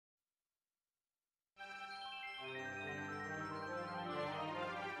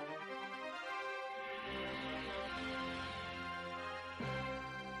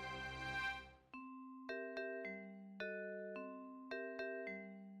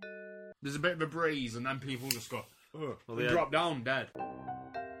There's a bit of a breeze, and then people just go, oh, Well, they yeah. drop down dead.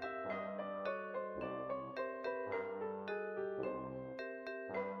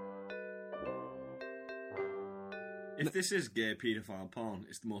 If this is gay paedophile porn,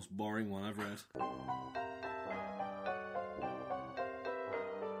 it's the most boring one I've read.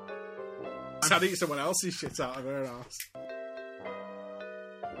 I'd eat someone else's shit out of her ass.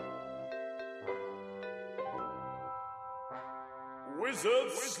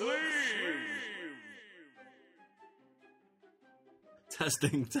 Wizard Sleeve!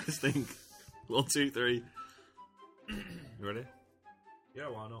 Testing. 1, 2, 3. You ready? Yeah,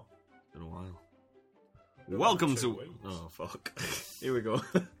 why not? Been a while. Welcome about 2 to. weeks. Oh fuck! Here we go.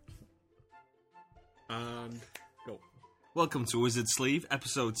 And go. Welcome to Wizard Sleeve,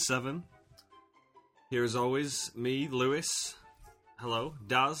 episode 7. Here as always, me, Lewis. Hello,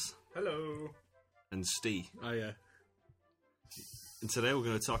 Daz, Hello. and Steve. Oh, yeah. And today we're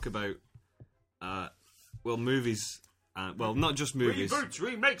going to talk about, movies. Not just movies. Reboots,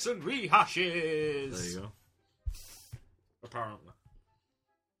 remakes, and rehashes! There you go. Apparently.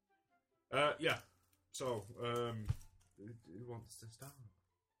 Yeah. So, who wants to start?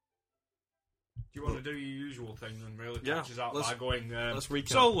 Do you want to do your usual thing and really Yeah, catch us out let's- by going, let's recap.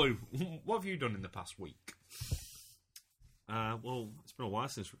 So, Lou, what have you done in the past week? It's been a while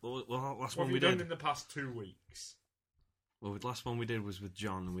since. Last What one have we you done did. in the past 2 weeks? Well, the last one we did was with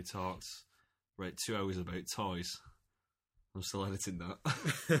John, and we talked 2 hours about toys. I'm still editing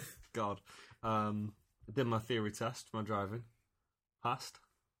that. God. I did my theory test, my driving. Passed.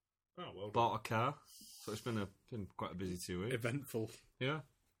 Oh, well done. Bought a car. So it's been quite a busy 2 weeks. Eventful. Yeah.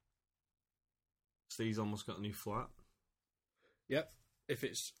 Steve's almost got a new flat. Yep. If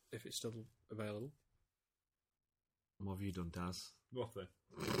it's still available. What have you done, Daz? Nothing.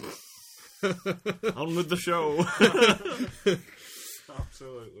 On with the show.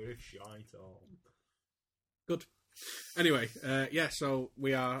 Absolutely shite all. Good. Anyway, so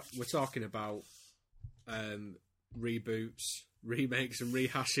we're talking about reboots, remakes, and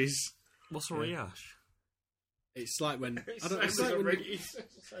rehashes. What's a rehash? It's like when It's I don't. the It's same like as a when,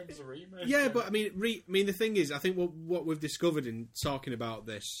 same as a remake. yeah, but I mean, the thing is, I think what we've discovered in talking about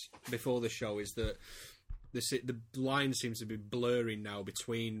this before the show is that the line seems to be blurring now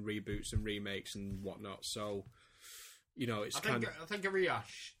between reboots and remakes and whatnot. So, it's I think a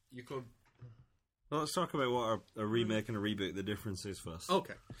rehash, you could... Well, let's talk about what a remake and a reboot, the difference is first.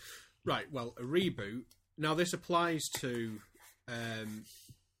 Okay. Right, well, a reboot. Now, this applies to It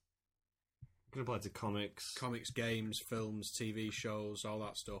can apply to comics. comics, games, films, TV shows, all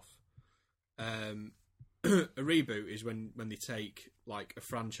that stuff. A reboot is when they take, like, a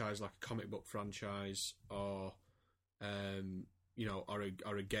franchise, like a comic book franchise, or, or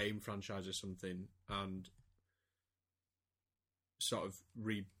a game franchise or something, and sort of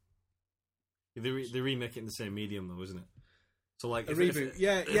They remake it in the same medium, though, isn't it? So, like... a reboot.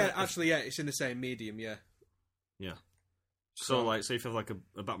 Actually, it's in the same medium, yeah. Yeah. So, like, say if you have, like,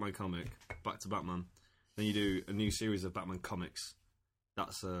 a Batman comic, back to Batman, then you do a new series of Batman comics,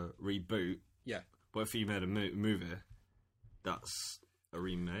 that's a reboot. Yeah. But if you made a movie, that's a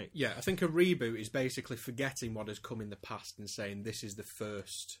remake. Yeah, I think a reboot is basically forgetting what has come in the past and saying this is the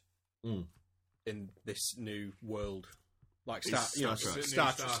first in this new world. Like Star Trek.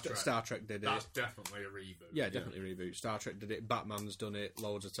 Star Trek did it. That's definitely a reboot. Yeah, definitely a reboot. Star Trek did it. Batman's done it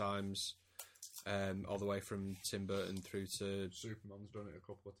loads of times, all the way from Tim Burton through to Superman's done it a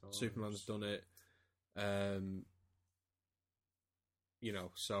couple of times. Superman's done it.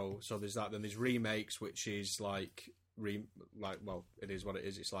 So there's that. Then there's remakes, which is like it is what it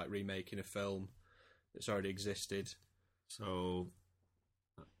is. It's like remaking a film that's already existed. So,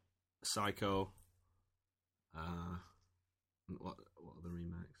 Psycho. What are the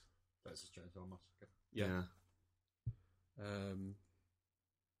remakes? Texas Chainsaw Massacre. Yeah.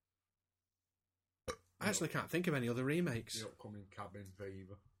 I actually can't think of any other remakes. The upcoming Cabin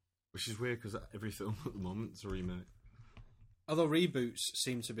Fever. Which is weird because every film at the moment is a remake. Although reboots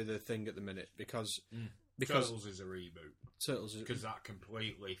seem to be the thing at the minute because Turtles is a reboot. Turtles Because that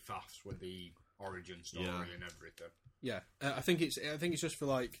completely faffs with the origin story and everything. Yeah, I think it's just for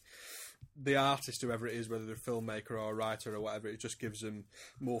like the artist, whoever it is, whether they're a filmmaker or a writer or whatever. It just gives them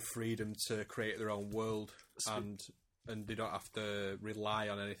more freedom to create their own world, and they don't have to rely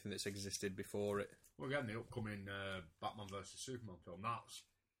on anything that's existed before it. Well, again, the upcoming Batman vs Superman film,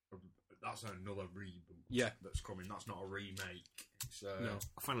 that's another reboot. Yeah, that's coming. That's not a remake. It's, no,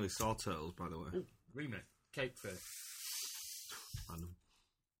 I finally saw Turtles, by the way. Ooh, remake. Cake Face. Random.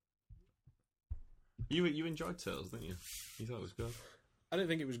 You enjoyed Turtles, didn't you? You thought it was good. I didn't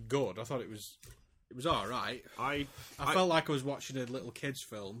think it was good. I thought it It was all right. I I felt like I was watching a little kids'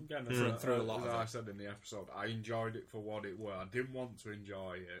 film Again, through a lot as of I it. said in the episode, I enjoyed it for what it was. I didn't want to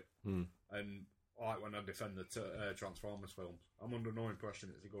enjoy it, and like when I defend the Transformers films, I'm under no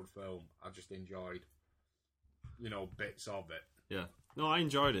impression it's a good film. I just enjoyed, bits of it. Yeah. No, I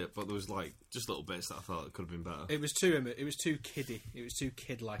enjoyed it, but there was like just little bits that I felt it could have been better. It was too kiddie. It was too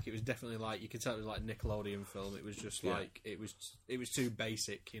kid-like. It was definitely like you could tell it was like a Nickelodeon film. It was just like it was too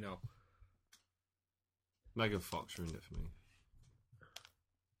basic, Megan Fox ruined it for me.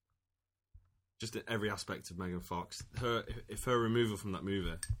 Just in every aspect of Megan Fox. If her removal from that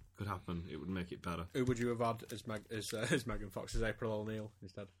movie could happen, it would make it better. Who would you have had as Megan Fox, as April O'Neil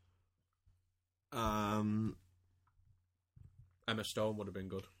instead? Emma Stone would have been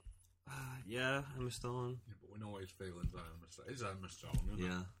good. Yeah, Emma Stone. Yeah, but we know his feelings on Emma Stone. It's Emma Stone, isn't it?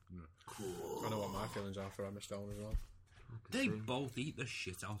 Yeah. Cool. I know what my feelings are for Emma Stone as well. They both eat the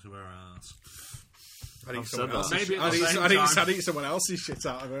shit out of her ass. I'd eat someone else's shit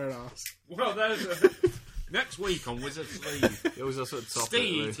out of her ass. Well, there's next week on Wizard's League. It was a sort of topic.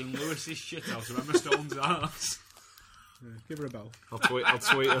 Steve eating Lewis's shit out of Emma Stone's ass. Yeah, give her a bell. I'll tweet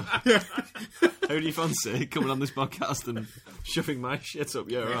her. How do you fancy coming on this podcast and shoving my shit up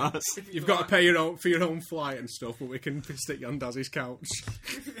your ass? You've got to pay for your own flight and stuff, but we can stick you on Dazzy's couch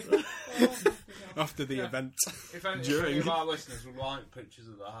after the event. If any of our listeners would like pictures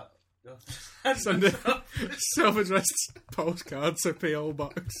of that, send a self-addressed postcard to P.O.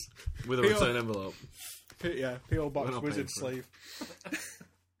 Box. With a return envelope. P.O. Box Wizard paying for it. Sleeve.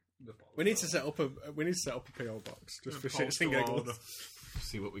 We need to set up a P.O. Box just for shits and giggles.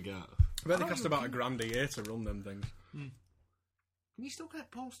 See what we get. I bet they cost about $1,000 a year to run them things. Can you still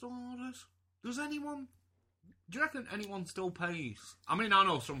get postal orders? Do you reckon anyone still pays? I mean, I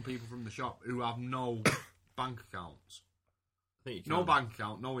know some people from the shop who have no bank accounts. I think you can. No bank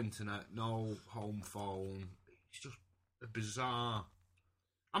account, no internet, no home phone. It's just a bizarre...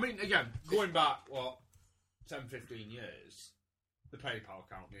 I mean, again, going back, 10, 15 years, the PayPal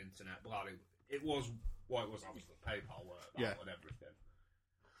account, the internet, it was what it was, obviously, PayPal worked and everything.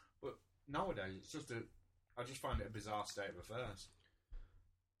 But nowadays, it's just I just find it a bizarre state of affairs.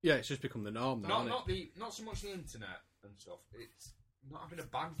 Yeah, it's just become the norm now, Not so much the internet and stuff, it's not having a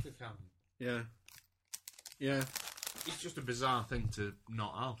bank account. Yeah. Yeah. It's just a bizarre thing to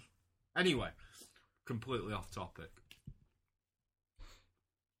not have. Anyway, completely off topic.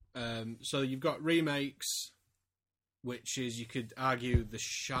 So you've got remakes, which is, you could argue,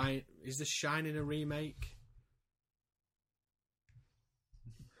 is The Shining a remake?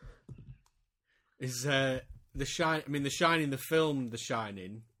 Is The Shining, the film The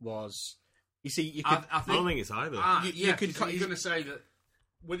Shining was... You see, you could... I don't think it's either. You're going to say that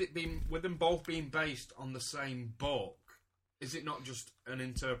with them both being based on the same book, is it not just an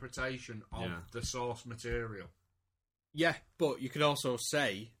interpretation of the source material? Yeah, but you could also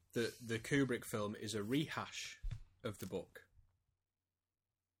say that the Kubrick film is a rehash of the book.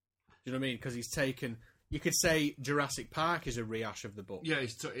 Do you know what I mean? Because he's taken... You could say Jurassic Park is a rehash of the book. Yeah,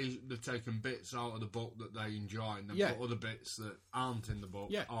 they've taken bits out of the book that they enjoy and then put other bits that aren't in the book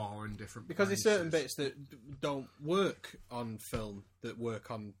or in different because places. there's certain bits that don't work on film that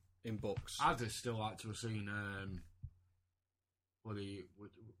work in books. I'd just still like to have seen... was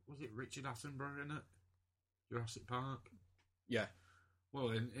it Richard Attenborough in it? Jurassic Park? Yeah. Well,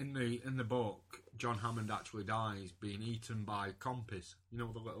 in the book, John Hammond actually dies being eaten by Compys. You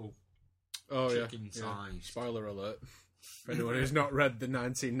know, the little... chicken size. Yeah. Spoiler alert. For anyone who's not read the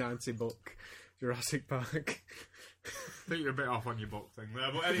 1990 book, Jurassic Park. I think you're a bit off on your book thing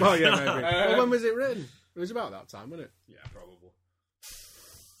there, but anyway. Well, yeah, maybe. Well, when was it written? It was about that time, wasn't it? Yeah, probably.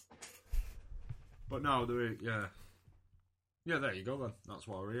 But no, yeah. Yeah, there you go then. That's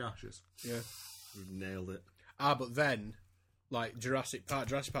what a rehash is. Yeah. You've nailed it. But then, like, Jurassic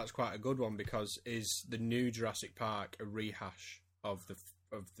Park's quite a good one because is the new Jurassic Park a rehash of the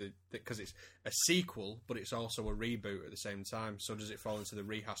because it's a sequel, but it's also a reboot at the same time. So does it fall into the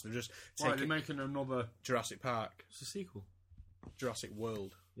rehash? They're just they're making another Jurassic Park. It's a sequel. Jurassic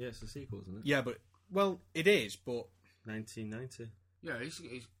World. Yeah, it's a sequel, isn't it? Yeah, but it is, but 1990. Yeah, he's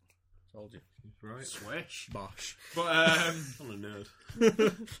told you. Right. Swish. Bosh. But I'm a nerd.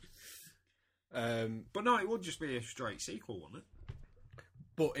 But no, it would just be a straight sequel, wouldn't it?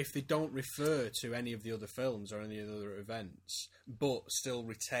 But if they don't refer to any of the other films or any of the other events, but still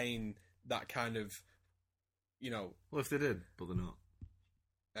retain that kind of, Well, if they did, but they're not.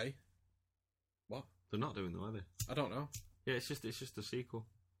 Eh? What? They're not doing them, are they? I don't know. Yeah, it's just a sequel.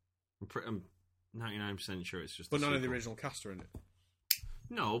 I'm 99% sure it's just. But a none sequel. of the original cast are in it.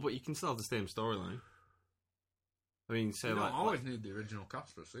 No, but you can still have the same storyline. I mean, say You don't like always need the original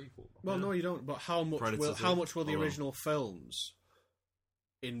cast for a sequel. Well, no, you don't. But how much will the original films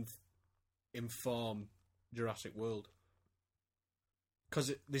inform Jurassic World?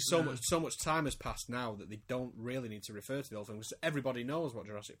 Because there's so much time has passed now that they don't really need to refer to the old film, because everybody knows what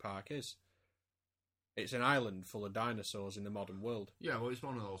Jurassic Park is. It's an island full of dinosaurs in the modern world. Yeah, well, it's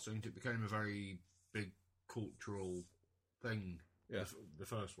one of those things. It became a very big cultural thing. Yeah. The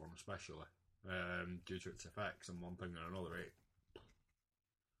first one, especially, due to its effects and one thing and another, it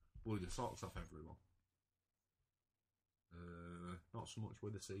blew the socks off everyone. Not so much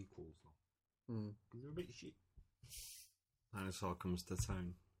with the sequels, though. Because they're a bit shit. Dinosaur comes to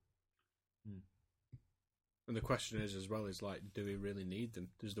town. And the question is, as well, is like, do we really need them?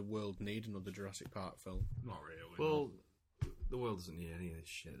 Does the world need another Jurassic Park film? Not really. Well, the world doesn't need any of this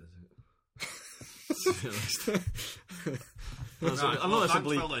shit, does it? I know that's a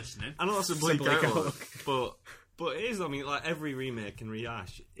bleak. I know that's a bleak outlook, but it is. I mean, like every remake and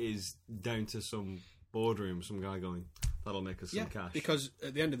rehash is down to some boardroom, some guy going, "That'll make us some cash." Because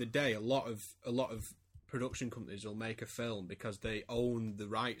at the end of the day, a lot of production companies will make a film because they own the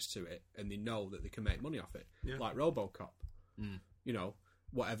rights to it and they know that they can make money off it. Yeah. Like RoboCop. You know,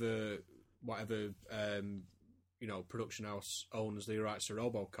 whatever production house owns the rights to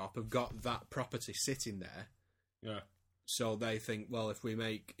RoboCop have got that property sitting there. Yeah. So they think, well, if we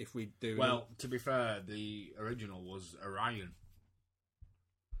do... Well, to be fair, the original was Orion.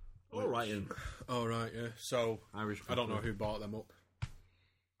 Orion. Oh, right, yeah. So, Irish I don't know who bought them up. I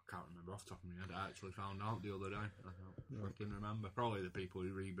can't remember off the top of my head. I actually found out the other day. I can remember. Probably the people who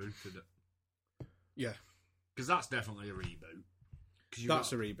rebooted it. Yeah. Because that's definitely a reboot.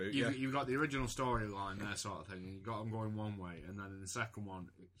 That's a reboot, You've got the original storyline there, sort of thing, and you've got them going one way, and then in the second one,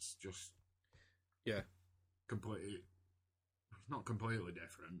 it's just... Yeah. Completely... It's not completely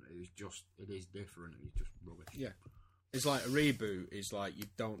different, it is different, it's just rubbish. Yeah. It's like a reboot is like you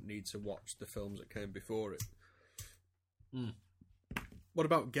don't need to watch the films that came before it. What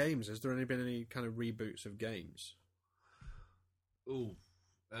about games? Has there been any kind of reboots of games? Ooh.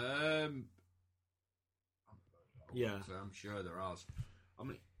 Yeah. I'm sure there has. I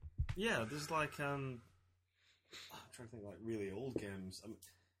mean... Yeah, there's like, I'm trying to think like really old games.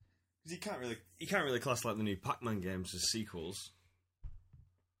 Because you can't really class like the new Pac-Man games as sequels.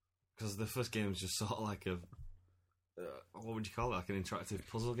 Because the first game is just sort of like a... what would you call it? Like an interactive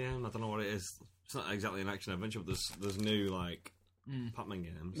puzzle game? I don't know what it is. It's not exactly an action adventure, but there's new like Pac-Man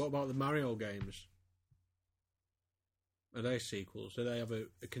games. What about the Mario games? Are they sequels? Do they have a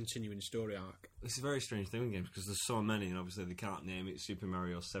continuing story arc? It's a very strange thing with games because there's so many, and obviously they can't name it Super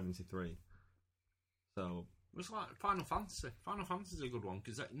Mario 73. So it's like Final Fantasy. Final Fantasy is a good one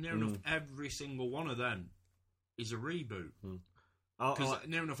because near enough every single one of them is a reboot. Because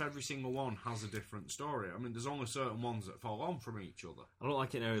near enough every single one has a different story. I mean, there's only certain ones that fall on from each other. I don't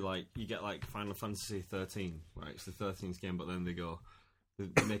like it now. Like you get like Final Fantasy 13, right? It's the 13th game, but then they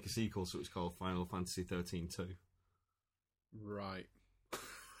make a sequel, so it's called Final Fantasy 13-2. Right.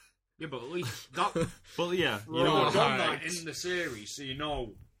 Yeah, but at least that. But yeah, you know, done that in the series, so you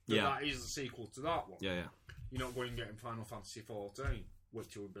know that is the sequel to that one. Yeah. You're not going and getting Final Fantasy 14,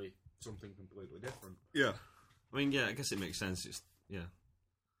 which would be something completely different. Yeah. I mean, yeah, I guess it makes sense. Yeah.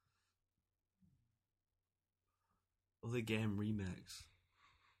 Other game remakes.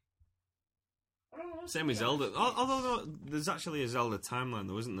 I don't know. Same with Zelda. Although there's actually a Zelda timeline,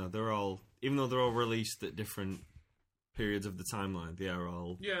 though, isn't there? Even though they're all released at different periods of the timeline, they are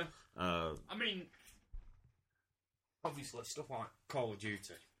all. Yeah. I mean, obviously, stuff like Call of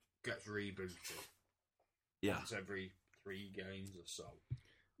Duty gets rebooted. Yeah. Once every 3 games or so.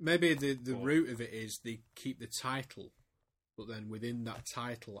 Maybe the root of it is they keep the title, but then within that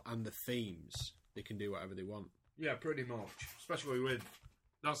title and the themes, they can do whatever they want. Yeah, pretty much. Especially with...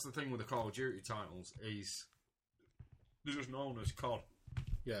 That's the thing with the Call of Duty titles, is they're just known as COD.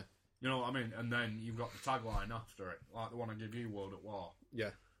 Yeah. You know what I mean? And then you've got the tagline after it, like the one I give you, World at War.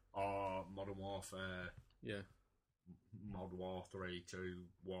 Yeah. Or Modern Warfare. Yeah. Mod War 3, 2,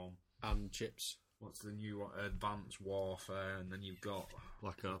 1. And Chips. What's the new one? Advanced Warfare, and then you've got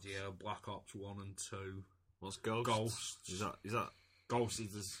Black Ops. Yeah, Black Ops 1 and 2. What's Ghost? Ghost. Is that Ghost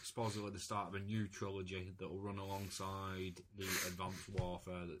is supposedly the start of a new trilogy that will run alongside the Advanced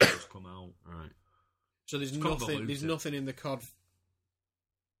Warfare that's just come out. Right. So there's nothing in the COD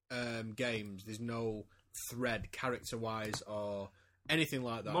games. There's no thread character-wise or anything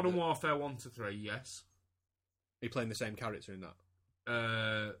like that. Modern Warfare 1 to 3, yes. Are you playing the same character in that?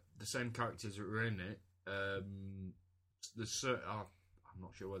 The same characters that were in it. I'm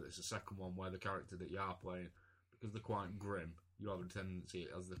not sure whether it's the second one where the character that you are playing, because they're quite grim, you have a tendency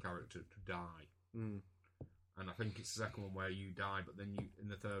as the character to die. and I think it's the second one where you die, but then in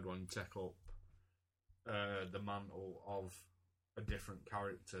the third one you take up the mantle of a different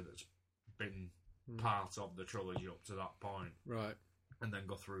character that's been part of the trilogy up to that point, Right. and then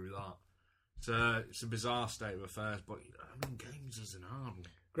go through that. So it's a bizarre state of affairs, but I mean, games is an hard one.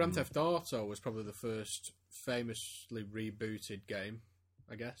 Grand Theft Auto was probably the first famously rebooted game,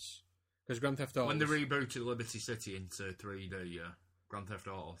 I guess. Because Grand Theft Auto... When they rebooted Liberty City into 3D, Grand Theft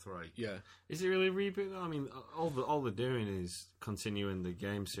Auto 3. Yeah. Is it really a reboot? I mean, all they're doing is continuing the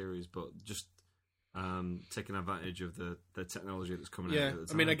game series, but just taking advantage of the technology that's coming out at the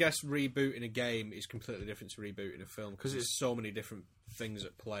time. I mean, I guess rebooting a game is completely different to rebooting a film because there's so many different things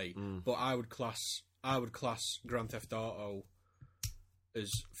at play. But I would class Grand Theft Auto as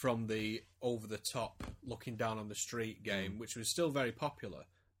from the over the top, looking down on the street game, which was still very popular.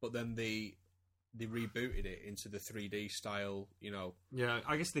 But then they rebooted it into the 3D style, you know. Yeah,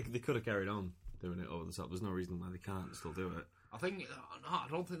 I guess they could have carried on doing it over the top. There's no reason why they can't still do it. I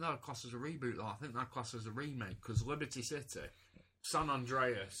don't think that class as a reboot, though. I think that class as a remake, because Liberty City, San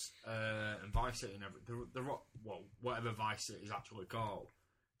Andreas, and Vice City and everything, they're whatever Vice City is actually called,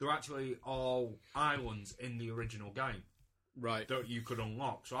 they're actually all islands in the original game. Right. That you could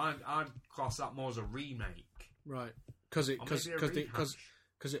unlock. So I'd class that more as a remake. Right. Because it...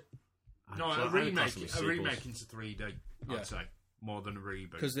 No, a remake into 3D, I'd say, more than a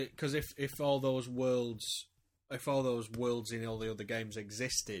reboot. Because if all those worlds in all the other games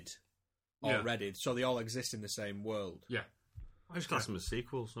existed already, so they all exist in the same world. Yeah. I just class them as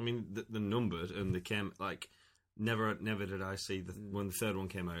sequels. I mean, they're numbered, and they came, like, never did I see, when the third one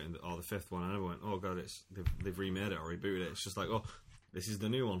came out, or the fifth one, I never went, oh god, they've remade it or rebooted it. It's just like, oh, this is the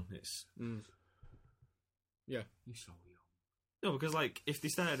new one. It's... Yeah. You're so young. No, because, like, if they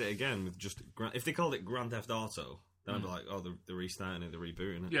started it again with just... If they called it Grand Theft Auto, then I'd be like, oh, they're restarting it, they're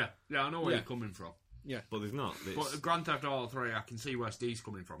rebooting it. Yeah, I know where you're coming from. Yeah. But they've not. But Grand Theft Auto 3, I can see where Steve's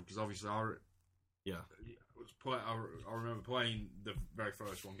coming from, because obviously I remember playing the very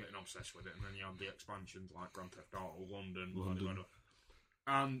first one, getting obsessed with it, and then you have the expansions like Grand Theft Auto London.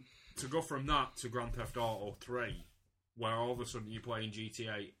 And to go from that to Grand Theft Auto 3, where all of a sudden you're playing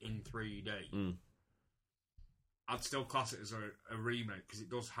GTA in 3D, I'd still class it as a remake, because it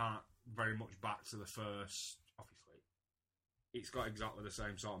does hark very much back to the first. Obviously, it's got exactly the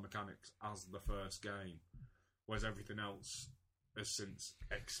same sort of mechanics as the first game, whereas everything else has since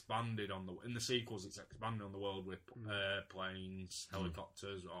expanded in the sequels. It's expanded on the world with planes,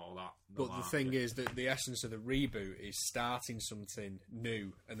 helicopters, all that. But the thing is that the essence of the reboot is starting something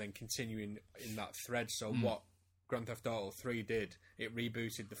new and then continuing in that thread. So what Grand Theft Auto 3 did, it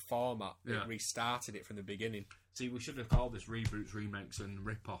rebooted the format, it restarted it from the beginning. See, we should have called this reboots, remakes, and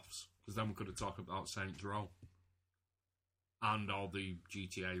rip-offs, because then we could have talked about Saints Row and all the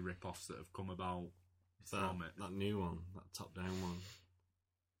GTA rip-offs that have come about from it. That new one, that top-down one.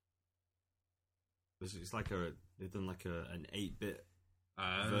 It's like they've done like an 8-bit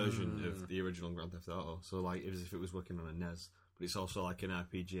version of the original Grand Theft Auto. So like, as if it was working on a NES, but it's also like an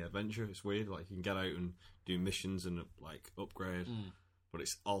RPG adventure. It's weird. Like, you can get out and do missions and like upgrade, but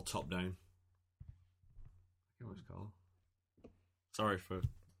it's all top-down. I can't what it's called. Sorry for...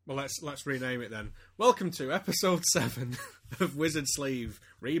 Well, let's rename it then. Welcome to episode 7 of Wizard Sleeve: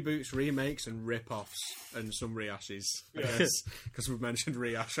 reboots, remakes, and rip-offs, and some rehashes. Yes, because we've mentioned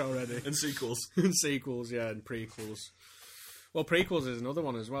rehash already, and sequels, and sequels, and prequels. Well, prequels is another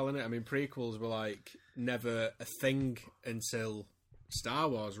one as well, isn't it? I mean, prequels were like never a thing until Star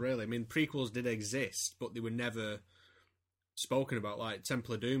Wars, really. I mean, prequels did exist, but they were never spoken about. Like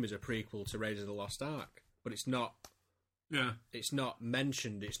Temple of Doom is a prequel to Raiders of the Lost Ark, but it's not. Yeah, it's not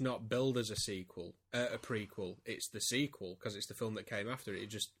mentioned. It's not billed as a sequel, a prequel. It's the sequel because it's the film that came after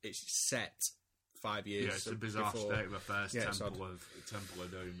it. It's set 5 years. Yeah, it's a bizarre before. state of affairs. Temple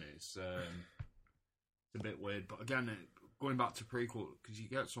of Doom. It's a bit weird, but again, going back to prequel, because you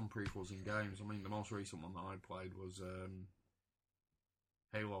get some prequels in games. I mean, the most recent one that I played was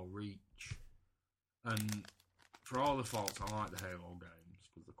Halo Reach, and for all the faults, I like the Halo games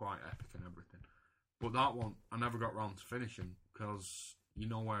because they're quite epic and everything. But that one, I never got round to finishing because you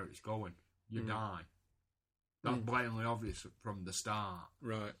know where it's going. You die. That's blatantly obvious from the start.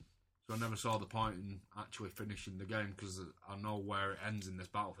 Right. So I never saw the point in actually finishing the game because I know where it ends in this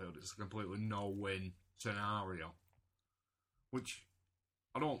battlefield. It's a completely no-win scenario. Which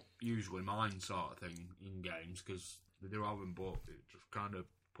I don't usually mind sort of thing in games because they do have them, but it just kind of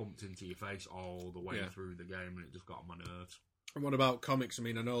pumped into your face all the way through the game and it just got on my nerves. And what about comics? I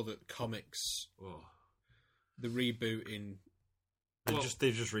mean, I know that comics, the rebooting... They've just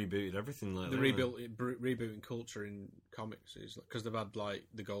rebooted everything. Like the rebooting culture in comics is... Because they've had, like,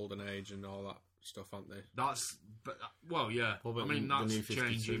 the Golden Age and all that stuff, aren't they? That's well, yeah. What about I mean, the that's new 52?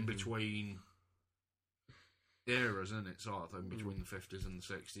 changing between eras, isn't it? Sort of thing between the 50s and the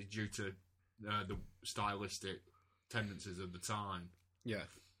 60s due to the stylistic tendencies of the time, Yeah.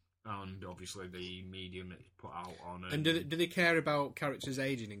 and obviously the medium it's put out on. And did they care about characters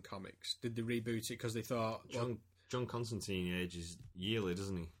aging in comics? Did they reboot it because they thought, well, John Constantine ages yearly,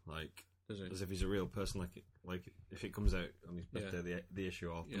 doesn't he? Like, does it? as if he's a real person. Like if it comes out on his birthday, the issue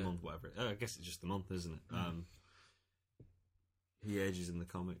or the month, whatever. I guess it's just the month, isn't it? He ages in the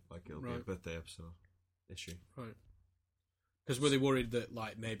comic like it'll be a birthday episode issue. Right. Because were they worried that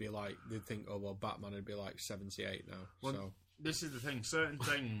maybe they'd think, oh well, Batman would be 78 now? Well, so this is the thing. Certain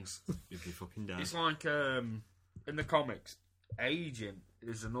things, You'd be fucking down. it's like in the comics, aging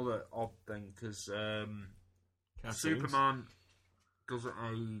is another odd thing because Superman doesn't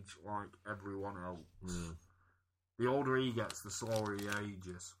age like everyone else. The older he gets, the slower he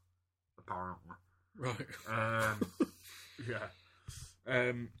ages. Apparently, right.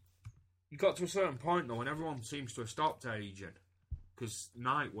 yeah. You got to a certain point though, when everyone seems to have stopped aging, because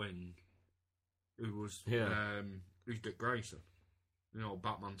Nightwing, who was who's Dick Grayson,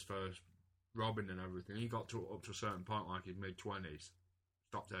 Batman's first Robin and everything, he got up to a certain point, like his mid-20s,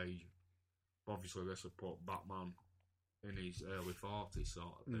 stopped aging. But obviously, this would put Batman in his early 40s,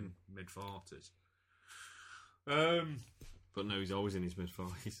 sort of thing, mid-40s. But no, he's always in his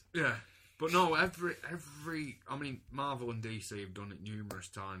mid-40s. Yeah. But no, every I mean, Marvel and DC have done it numerous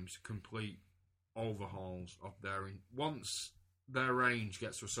times, complete overhauls of once their range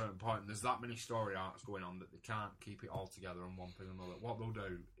gets to a certain point, and there's that many story arcs going on that they can't keep it all together on one thing or another. What they'll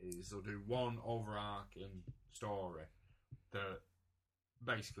do is they'll do one overarching story that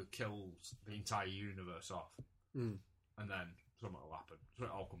basically kills the entire universe off, and then something will happen, so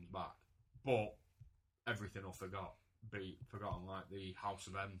it all comes back. But everything will be forgotten, like the House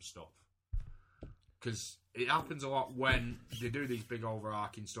of M stuff. Because it happens a lot when they do these big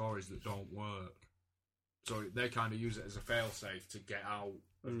overarching stories that don't work. So they kind of use it as a failsafe to get out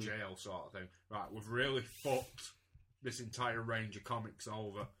of jail, sort of thing. Right, we've really fucked this entire range of comics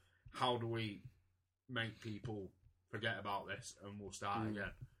over. How do we make people forget about this and we'll start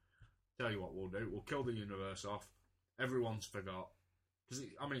again? Tell you what we'll do. We'll kill the universe off. Everyone's forgot.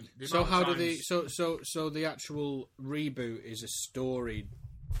 I mean, so how do they? So the actual reboot is a story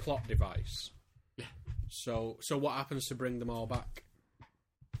plot device. Yeah. So what happens to bring them all back?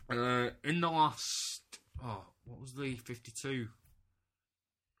 In the last, what was the 52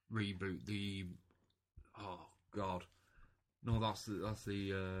 reboot? No, that's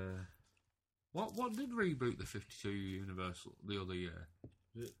the. What did reboot the 52 Universal the other year?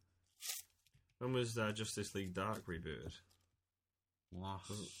 When was Justice League Dark rebooted?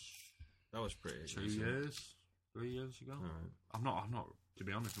 That was pretty. 2 years, 3 years ago. Right. I'm not. To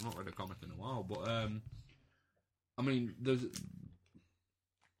be honest, I've not read a comic in a while, but I mean,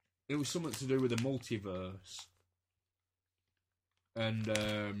 it was something to do with the multiverse, and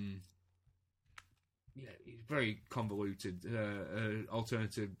it's very convoluted.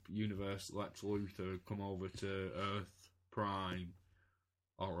 Alternative universe, Lex Luthor had come over to Earth Prime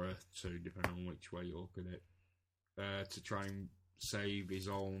or Earth 2, depending on which way you look at it, to try and save his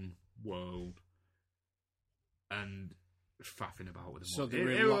own world, and faffing about with them. So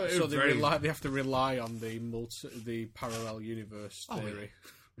they have to rely on the parallel universe theory.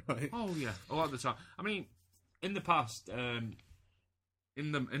 Right. Oh yeah, a lot of the time. I mean, in the past, in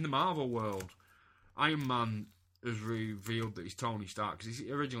the Marvel world, Iron Man has revealed that he's Tony Stark, because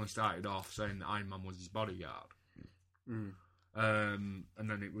he originally started off saying that Iron Man was his bodyguard. And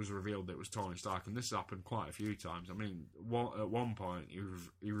then it was revealed that it was Tony Stark, and this has happened quite a few times. I mean, at one point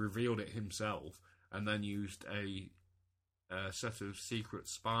he revealed it himself, and then used a set of secret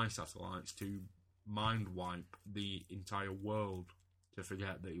spy satellites to mind wipe the entire world to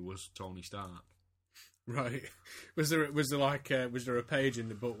forget that he was Tony Stark. Right. Was there a page in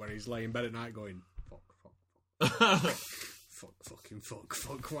the book where he's laying in bed at night going, fuck,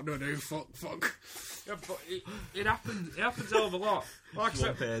 what do I do? Fuck. Yeah, but it happens over a lot. Like I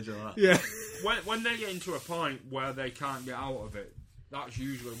said, page of that. Yeah. When they get into a point where they can't get out of it, that's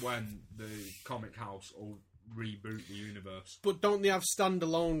usually when the comic house will reboot the universe. But don't they have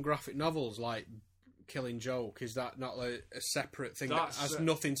standalone graphic novels like Killing Joke? Is that not a separate thing that has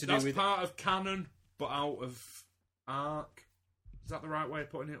nothing to do with... That's part of canon, but out of arc. Is that the right way of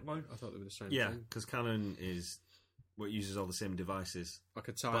putting it, Lou? I thought they were the same Yeah, thing. because canon is what uses all the same devices. Like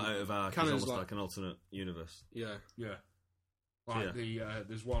a time... But out of arc is almost like an alternate universe. Yeah. Yeah. Like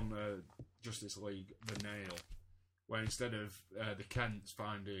there's one Justice League, The Nail, where instead of the Kents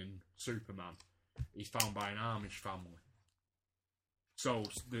finding Superman, he's found by an Amish family. So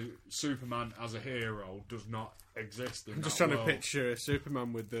the Superman as a hero does not exist in I'm just that trying world. to picture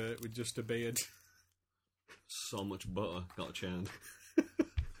Superman with just a beard. So much butter got churned.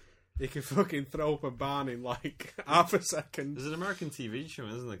 He can fucking throw up a barn in like half a second. There's an American TV show,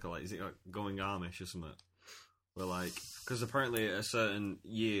 isn't there? Called, like, is it like Going Amish or something? Where like, because apparently at a certain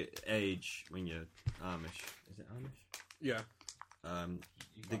age when you're Amish, is it Amish? Yeah.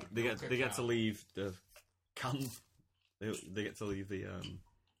 They get to leave the camp. They get to leave the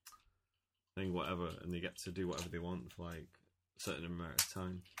thing, whatever, and they get to do whatever they want for like a certain amount of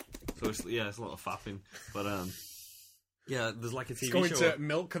time. So it's a lot of fapping, but yeah, there's like a TV Going show. to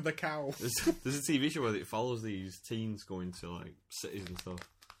milk the cow. There's a TV show where it follows these teens going to like cities and stuff.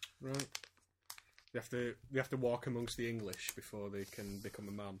 Right. They have to walk amongst the English before they can become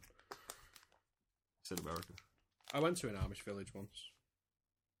a man. It's in America. I went to an Amish village once.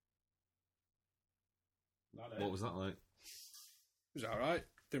 What was that like? It was alright.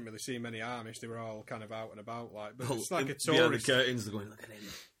 Didn't really see many Amish. They were all kind of out and about, like. But it's Oh, like a behind the tourist. curtains, they're going, look at him.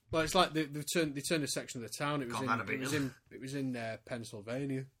 Well, it's like they turned a section of the town. It was Can't in have a bit it was in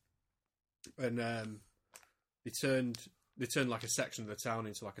Pennsylvania, and they turned like a section of the town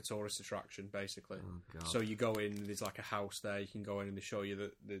into like a tourist attraction, basically. Oh, God. So you go in, there's like a house there. You can go in and they show you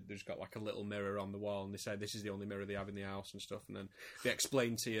that there's got like a little mirror on the wall, and they say this is the only mirror they have in the house and stuff. And then they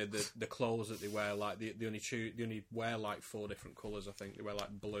explain to you the clothes that they wear. Like they only wear like 4 different colours. I think they wear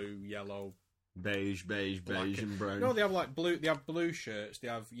like blue, yellow, beige, black, and brown. No, they have like blue. They have blue shirts. They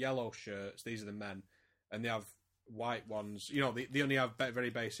have yellow shirts. These are the men, and they have white ones. You know, they only have very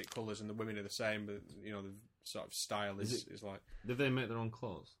basic colours, and the women are the same. But you know, the sort of style is like. Did they make their own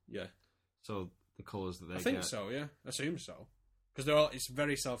clothes? Yeah. So the colours that they I think get, so. Yeah, I assume so. Because they're all. It's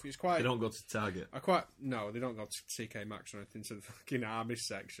very self. It's quite. they don't go to Target. No, they don't go to TK Maxx or anything to the fucking Amish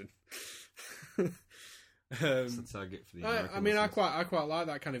section. It's the Target for the American I mean, I listeners. quite like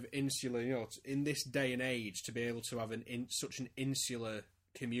that kind of insular. You know, in this day and age, to be able to have such an insular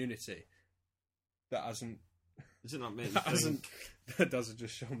community that hasn't. Does it not make you That think? hasn't. That doesn't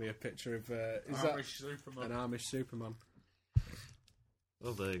just show me a picture of. Is Amish that Superman. an Amish Superman?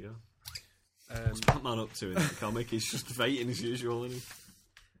 Oh, there you go. Um, Batman up to in the comic. He's just fighting as usual, isn't he?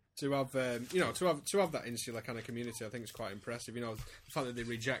 to have to have that insular kind of community, I think it's quite impressive. You know, the fact that they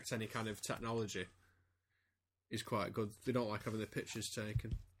reject any kind of technology is quite good. They don't like having their pictures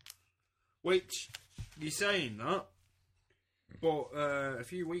taken. Which, you're saying that, but a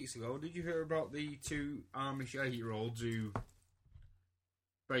few weeks ago, did you hear about the 2 Amish 8-year-olds who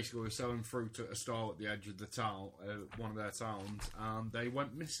basically were selling fruit at a stall at the edge of the town, one of their towns, and they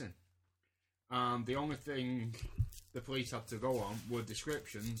went missing? And the only thing the police had to go on were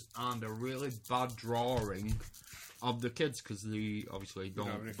descriptions and a really bad drawing of the kids, because they obviously have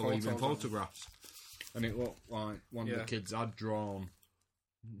any don't believe in photos of them? photographs. And it looked like one of Yeah. the kids had drawn.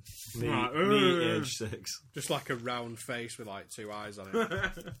 Me, Right, me age 6. Just like a round face with like 2 eyes on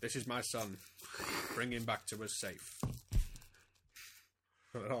it. This is my son. Bring him back to us safe.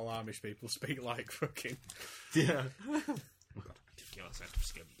 But all Amish people speak like fucking. Yeah. Ridiculous set of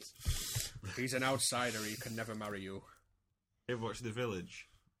skins. He's an outsider. He can never marry you. You ever watched The Village?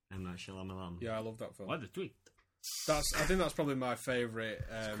 M. Night Shyamalan. Yeah, I love that film. What the tweet? I think that's probably my favourite.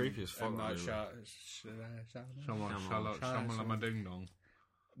 creepy as fuck, M. Night really. Shyamalan. Shamalama Ding Dong.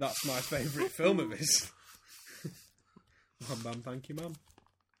 That's my favourite film of his. Bam, thank you, ma'am.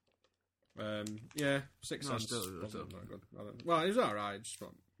 Yeah, Sixth No, Sense. still- wasn't that good. Well, it was alright, just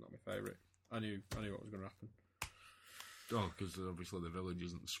not my favourite. I knew what was going to happen. Oh, because obviously the village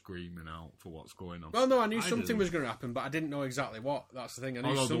isn't screaming out for what's going on. Well, no, I knew I something didn't. was going to happen, but I didn't know exactly what. That's the thing. I knew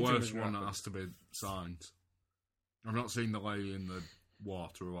Although the something was worst going one to that happen. has to be Signs. I've not seen the lady in the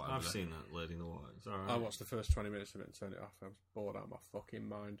water or whatever. I've seen that Lady in the Water. It's alright. I watched the first 20 minutes of it and turned it off. I was bored out of my fucking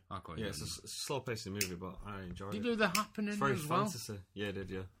mind. I quite Yeah, didn't. it's a slow-paced movie, but I enjoyed Did it. you do the happening It's very as well? fantasy. Yeah, it did,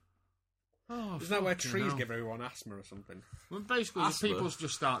 yeah. Oh, Isn't that where fucking trees hell. give everyone asthma or something? Well, basically, Asthma? the people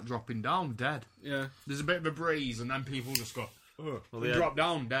just start dropping down dead. Yeah. There's a bit of a breeze, and then people just go, oh, Well, they yeah. drop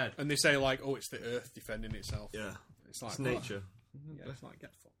down dead. And they say, like, oh, it's the earth defending itself. Yeah. It's like, It's what? nature. Yeah, it's like,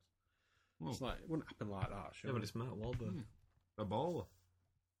 get fucked. Well, It's like, it wouldn't happen like that, Yeah, sure. but it's Matt Wahlberg. Ebola.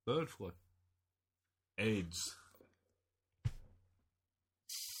 Bird flu. AIDS.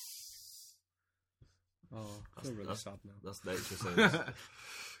 Oh, I feel really That's- sad now. That's nature saying.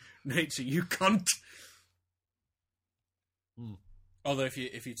 Nature, you cunt! Hmm. Although if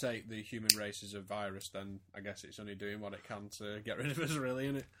you take the human race as a virus, then I guess it's only doing what it can to get rid of us, really,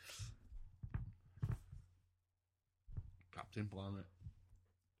 isn't it? Captain Planet.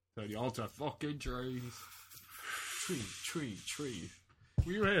 Turn you all to fucking trees. Tree.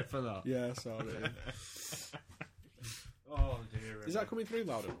 Were you here for that? Yeah, sorry. Oh dear. hear Is that coming through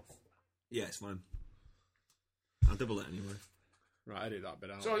loud enough? Yeah, it's fine. I'll double it anyway. Right, edit that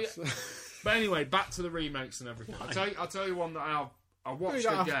bit out. So, yeah. But anyway, back to the remakes and everything. I'll tell you one that I watched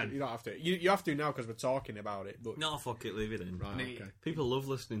again. You don't have to. You have to now because we're talking about it. But No, fuck it, leave it in. right, okay. People love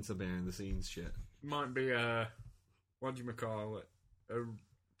listening to behind the scenes shit. Might be what do you call it?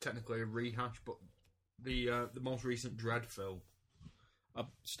 Technically a rehash, but the most recent Dredd film. I'm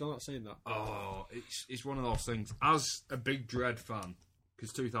still not seeing that. Oh, it's one of those things. As a big Dredd fan,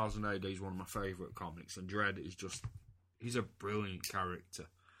 because 2000 AD is one of my favourite comics, and Dredd is he's a brilliant character.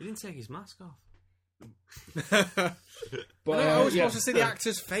 He didn't take his mask off. But I was supposed to see the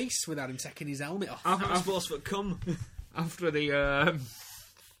actor's face without him taking his helmet off. I'm supposed to come. after the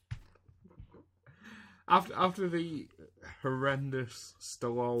after the horrendous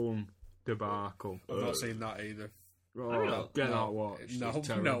Stallone debacle. I've not seen that either. Oh, get out, watch. No, It's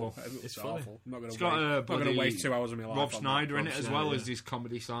terrible. it's funny. awful. I'm not It's going got to bloody waste 2 hours of my life. Rob on Schneider in Rob it as Schneider, well yeah. as his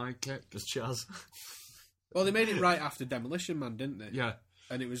comedy sidekick. Just Chaz. that. Well, they made it right after Demolition Man, didn't they? Yeah,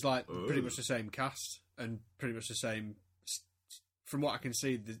 And it was like pretty much the same cast and pretty much the same. From what I can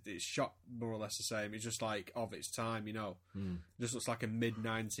see, it's shot more or less the same. It's just like of its time, you know. Mm. It just looks like a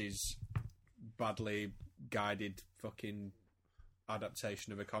mid-90s, badly guided fucking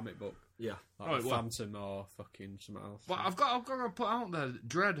adaptation of a comic book. Yeah. Like Oh, it was. Phantom or fucking something else. but I've got to put out there that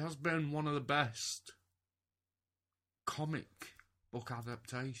Dredd has been one of the best comic book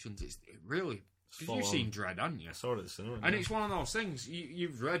adaptations. It really. Because Full you've on. seen Dredd, haven't you? I saw it at the cinema. And yeah. it's one of those things.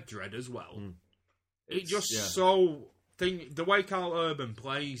 You've read Dredd as well. Mm. It just yeah. so the way Carl Urban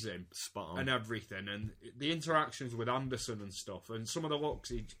plays him spot on. and everything, and the interactions with Anderson and stuff, and some of the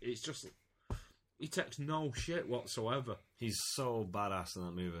looks, it's just he takes no shit whatsoever. He's so badass in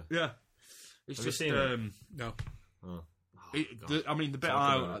that movie. Yeah, it's Have you just seen it? No. Oh. I mean the bit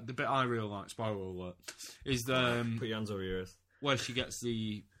Talk about it. the bit I really like, spoiler alert, is the Put your hands over your ears. where she gets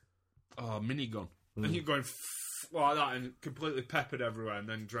the minigun and you're going like that and completely peppered everywhere, and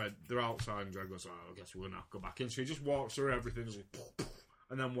then they're outside and Dredd goes, I guess we're gonna have to go back in. So he just walks through everything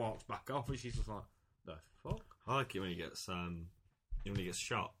and then walks back off, and she's just like, the fuck? I like it when he gets when he gets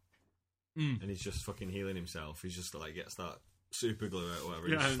shot and he's just fucking healing himself. He's just like gets that super glue out or whatever.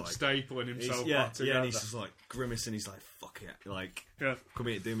 Yeah, he's and just, like, stapling himself yeah, back together. and he's just like grimacing. He's like, fuck it, like Yeah, come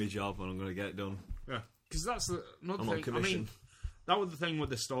here, do my job, and I'm gonna get it done. yeah. Because that's another I'm on thing. I commission. mean, that was the thing with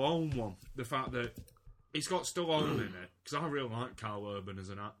the Stallone one. The fact that it's got Stallone in it. Because I really like Carl Urban as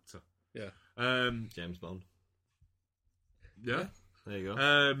an actor. Yeah. James Bond. Yeah. There you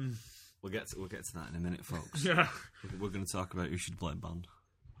go. We'll get to that in a minute, folks. Yeah. We're going to talk about who should play Bond.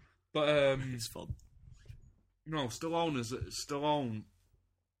 But It's fun. no, Stallone.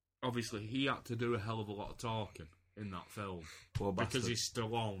 Obviously, he had to do a hell of a lot of talking in that film Poor because bastard. he's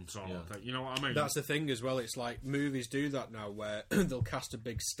Stallone, sort of Yeah. thing. You know what I mean? That's the thing as well. It's like movies do that now, where they'll cast a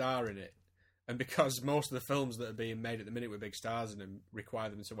big star in it, and because most of the films that are being made at the minute with big stars in them require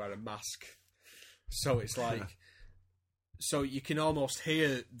them to wear a mask, so it's like, so you can almost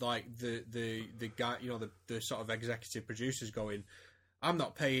hear like the guy, you know, the sort of executive producers going, "I'm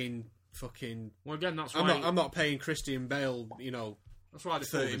not paying fucking, well, again, that's why I'm not paying Christian Bale, you know, that's why they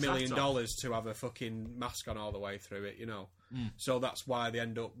pulled $30 his million hat off. to have a fucking mask on all the way through it, you know." So that's why they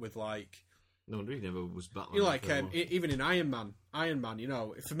end up with like. No wonder he never was Batman. You know, like film. even in Iron Man, you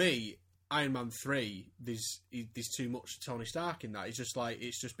know, for me, Iron Man 3, there's too much Tony Stark in that. It's just like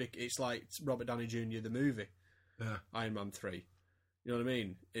it's like Robert Downey Jr. the movie, Yeah. Iron Man 3. You know what I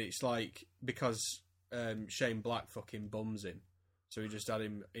mean? It's like because Shane Black fucking bums him, so he just had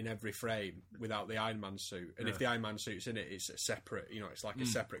him in every frame without the Iron Man suit. And if the Iron Man suit's in it, it's a separate. You know, it's like a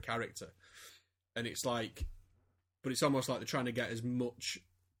separate character, and it's like, but it's almost like they're trying to get as much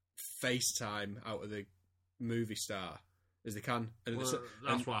face time out of the movie star as they can. And Well, it's-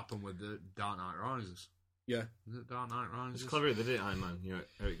 that's and- what happened with the Dark Knight Rises. yeah, Is it Dark Knight Rises? It's clever they did it, Iron Man. You know,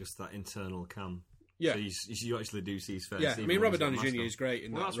 Eric, just that internal cam. yeah, So you actually do see his face. yeah. I even mean, when Robert he's got Downey a mask Jr. on. is great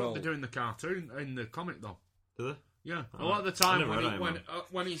in Well, that that's role. what they do in the cartoon, in the comic, though. Do they? Yeah, a Oh. lot of the I time never read Iron Man.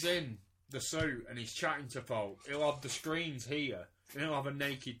 when he's in the suit and he's chatting to folk, he'll have the screens here and he'll have a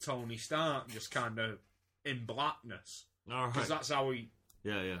naked Tony Stark just kind of in blackness All because right. that's how he.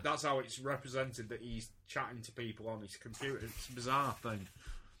 Yeah. That's how it's represented that he's chatting to people on his computer. It's a bizarre thing.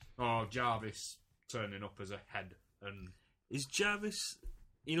 Or Jarvis turning up as a head and Is Jarvis?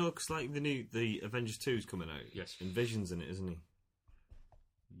 You know, because like the Avengers 2 is coming out. Yes. And Vision's in it, isn't he?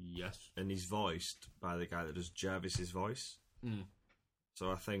 yes, And he's voiced by the guy that does Jarvis's voice. Mm.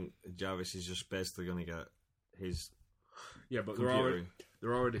 So I think Jarvis is just basically going to get his yeah, but computer.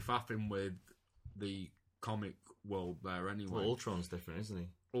 they're already faffing with the comic world there anyway. Well, Ultron's different, isn't he?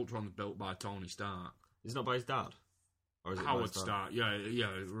 Ultron's built by Tony Stark. He's not by his dad. Or is it Howard Stark? Stark. Yeah.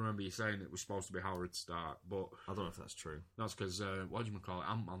 I remember you saying it was supposed to be Howard Stark, but I don't know if that's true. that's because what do you call it?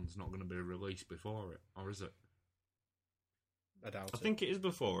 Ant-Man's not going to be released before it, or is it? I doubt I it. think it is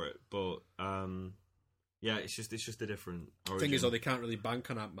before it, but yeah, it's just a different The origin. thing is, though, they can't really bank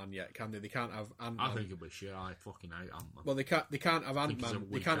on Ant-Man yet, can they? They can't have Ant-Man. I think it'll be shit. I fucking hate Ant-Man. Well, they can't have think he's a Ant-Man.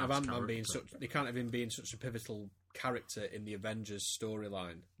 They weak can't have ass Ant-Man being character. such. They can't have him being such a pivotal character in the Avengers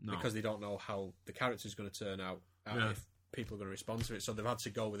storyline No. because they don't know how the character's going to turn out and Yeah. if people are going to respond to it. So they've had to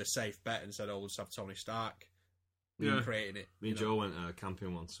go with a safe bet and said, "Oh, we'll just have Tony Stark Yeah. creating it." Me and you know. Joe went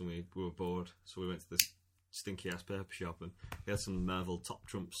camping once, and we were bored, so we went to this stinky ass paper shop, and we had some Marvel top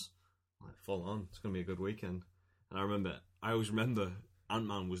trumps. Like, full on, it's gonna be a good weekend. And I always remember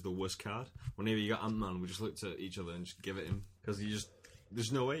Ant-Man was the worst card. Whenever you got Ant-Man, we just looked at each other and just give it him because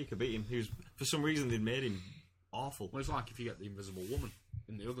there's no way you could beat him. He was, for some reason, they'd made him awful. Well, it's like if you get the Invisible Woman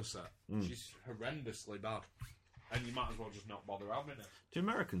in the other set. She's horrendously bad. And you might as well just not bother having it. Do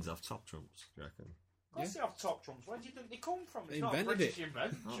Americans have top trumps? Do you reckon? Of course they have top trumps. Where do you think they come from? It's They not a invented British it.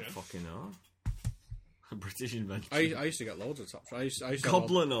 invention. Oh, fucking hell. A British invention. I used to get loads of top. I used to have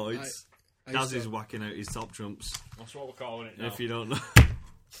Goblinoids. I used Daz to- is whacking out his top trumps. That's what we're calling it now. If you don't know.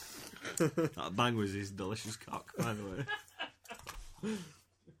 That bang was his delicious cock, by the way.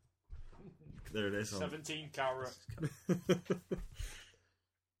 There it is. 17 carat.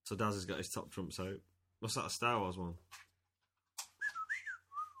 So Daz has got his top trumps out. What's that, a Star Wars one?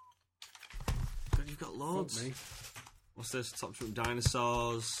 God, you've got Fuck loads. me. What's this? Top trump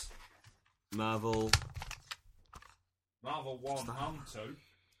dinosaurs, Marvel. Marvel 1 and 2.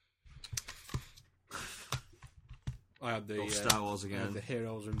 I had the Got Star Wars I had again. the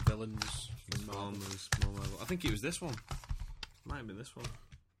heroes and villains from Marvel. More Marvel. I think it was this one. Might have been this one.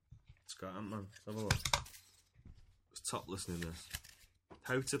 It's got Ant-Man. Let's have a look. It's top listening this.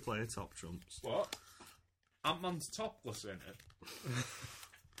 How to play top trumps. What? Ant-Man's topless in it.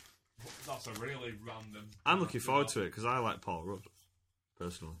 That's a really random... I'm looking forward to it because I like Paul Rudd,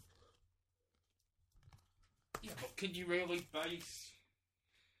 personally. Yeah, but can you really base...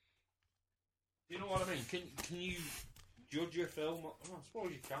 You know what I mean? Can you judge a film? Oh, I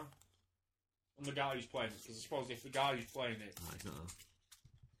suppose you can. On the guy who's playing it, because I suppose if the guy who's playing it Right, no.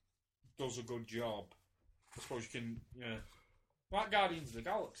 does a good job, I suppose you can, yeah. Like Guardians of the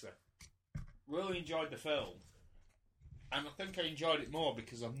Galaxy. Really enjoyed the film. And I think I enjoyed it more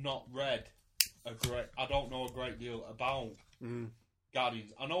because I've not read I don't know a great deal about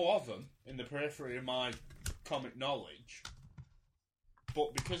Guardians. I know of them in the periphery of my comic knowledge.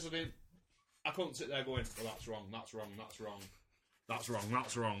 But because I couldn't sit there going, well, that's wrong, that's wrong, that's wrong, that's wrong,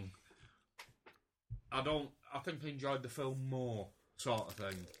 that's wrong. I think I enjoyed the film more, sort of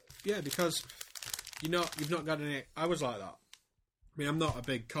thing. Yeah, because you've not got any. I was like that. I mean, I'm not a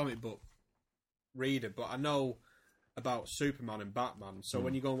big comic book reader, but I know about Superman and Batman. So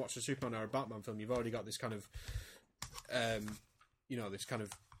when you go and watch a Superman or a Batman film, you've already got this kind of, this kind of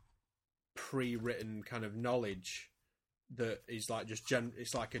pre-written kind of knowledge that is like just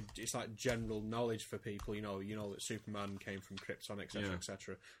it's like general knowledge for people. You know that Superman came from Krypton, etc., Yeah.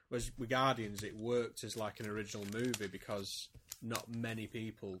 etc. Whereas with Guardians, it worked as like an original movie because not many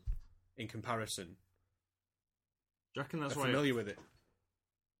people, in comparison, Do you reckon that's are why? familiar with it.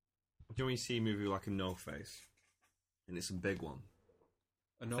 Do you know when you see a movie like a No Face, and it's a big one?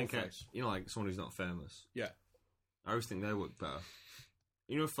 A no think face. like someone who's not famous. Yeah. I always think they work better.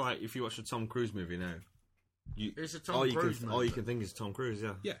 You know, if you watch a Tom Cruise movie now, It's a Tom all Cruise movie. all you can think is Tom Cruise.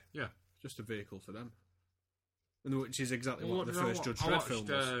 Yeah. Yeah. Yeah. Just a vehicle for them. And which is exactly Well, what the you know first what? Judge I Dredd watched, film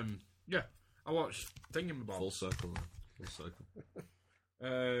was. Yeah, I watched Thingamabob. Full circle. Full circle.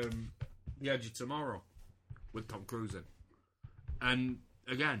 The Edge of Tomorrow with Tom Cruise in. And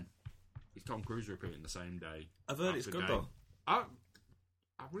again, it's Tom Cruise repeating the same day. I've heard it's after good day. though.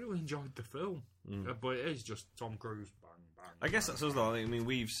 I really enjoyed the film, but it is just Tom Cruise. Bang, bang. I guess bang, that's us bang. though. I mean,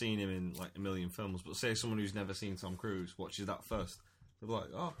 we've seen him in like a million films, but say someone who's never seen Tom Cruise watches that first, they'll be like,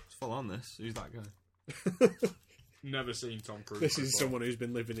 "Oh, it's full on this. Who's that guy?" Never seen Tom Cruise. This is before. someone who's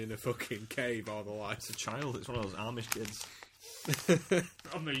been living in a fucking cave all the life. It's a child. It's one of those Amish kids.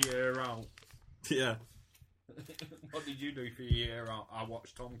 On the year out. Yeah. What did you do for your year out? I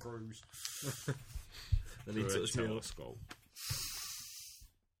watched Tom Cruise. Then he touched me up. telescope.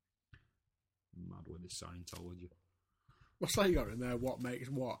 Mad with his Scientology. What's that you got in there? What makes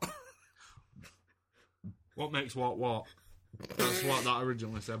what? What makes what? That's what that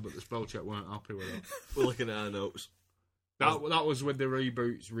originally said, but the spell check weren't happy with it. We're looking at our notes. That was with the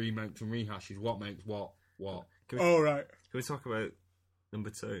reboots, remakes, and rehashes. What makes what? Oh, right. Can we talk about number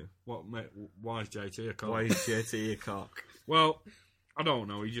 2? Why is JT a cock? Why is JT a cock? Well, I don't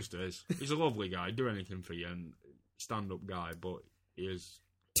know. He just is. He's a lovely guy. Do anything for you, and stand-up guy, but he is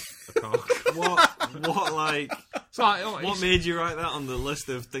a cock. What, like... It's like, What made you write that on the list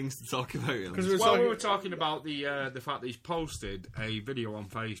of things to talk about? Because we were talking about the fact that he's posted a video on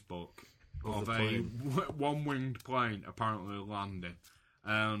Facebook of a one-winged plane apparently landing.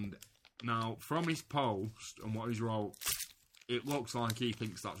 And now, from his post and what he's wrote, it looks like he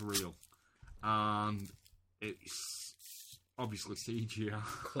thinks that's real. And it's obviously CGI.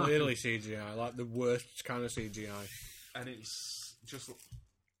 Clearly CGI, like the worst kind of CGI. And it's just...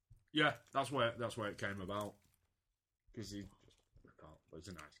 Yeah, that's where it came about. Because he's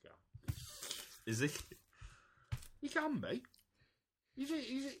a nice guy. Is he? He can be. He's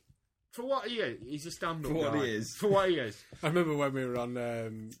for what he is. He's a stand-up For what guy. he is. For what he is. I remember when we were on.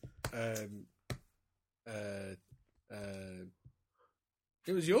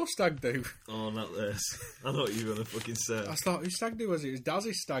 It was your stag do. Oh, not this. I thought you were going to fucking say. I thought whose stag do was it? It was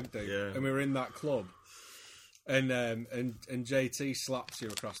Dazzy's stag do. Yeah. And we were in that club. And JT slaps you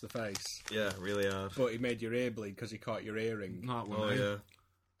across the face, Yeah, really hard. but he made your ear bleed because he caught your earring. Not Oh, me. yeah.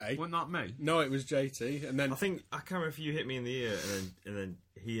 Eh? Wasn't that me? No, it was JT, and then I can't remember if you hit me in the ear and then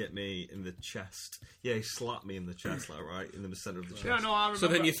he hit me in the chest. Yeah, he slapped me in the chest, like right in the centre of the chest. Yeah, no, I remember. so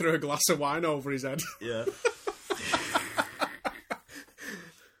then you threw a glass of wine over his head. Yeah.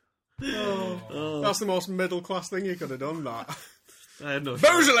 That's the most middle class thing you could have done. That I had no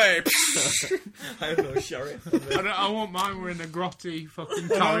Beaujolais. I had no sherry. I want mine were in a grotty fucking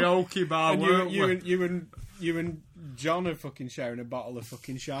karaoke bar. And weren't you and John are fucking sharing a bottle of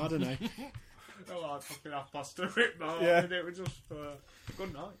fucking Chardonnay. Oh, like fucking 2:30 now. Yeah. And it was just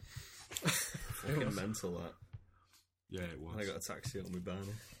good night. Fucking mental, that. Yeah, it was. I got a taxi on my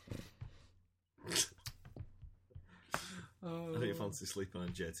Barney. I think you fancy sleeping on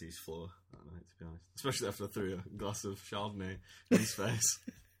JT's floor that night, to be honest. Especially after I threw a glass of Chardonnay in his face.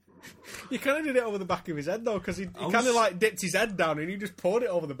 You kind of did it over the back of his head though, because he was- kind of like dipped his head down and you just poured it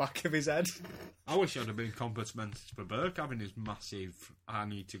over the back of his head. I wish I'd have been complimented for Burke having his massive I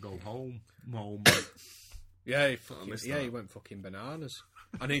need to go home moment. Yeah, he missed that. he went fucking bananas.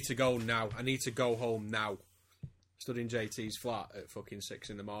 I need to go now. I need to go home now. Stood in JT's flat at fucking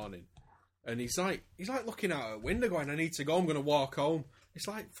 6 in the morning, and he's like looking out a window, going, "I need to go. I'm going to walk home." It's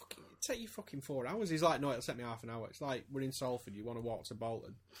like, fucking, it'll take you fucking 4 hours. He's like, "No, it'll take me half an hour." It's like, we're in Salford. You want to walk to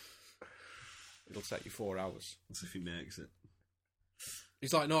Bolton? It'll take you 4 hours. That's if he makes it.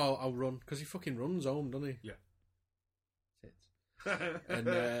 He's like, "No, I'll run," because he fucking runs home, doesn't he? Yeah. And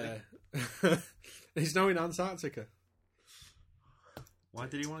he's now in Antarctica. Why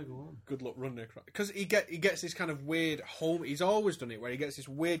did he want to go home? Good luck running across, because he gets this kind of weird home. He's always done it where he gets this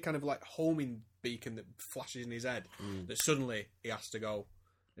weird kind of like homing beacon that flashes in his head. That suddenly he has to go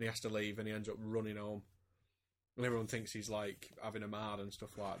and he has to leave, and he ends up running home. And everyone thinks he's like having a mad and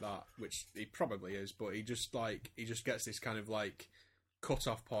stuff like that, which he probably is. But he just gets this kind of like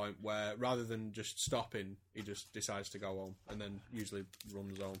cut-off point where rather than just stopping, he just decides to go home and then usually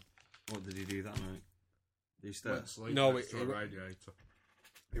runs home. What did he do that night? Did he stay? Went to sleep No, next to a it- radiator.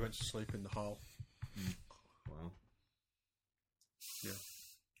 He went to sleep in the hall. Wow. Yeah.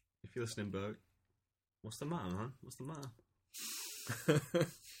 If you're listening, Berg, what's the matter, man? What's the matter?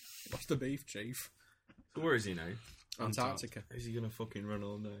 What's the beef, Chief? So where is he now? Antarctica. Is he gonna fucking run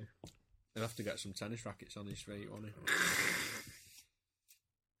all day? He'll have to get some tennis rackets on his feet, won't he?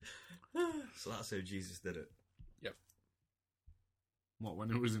 So that's how Jesus did it. Yep. What, when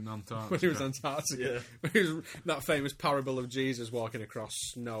he was in Antarctica? When he was Antarctica. When he was that famous parable of Jesus walking across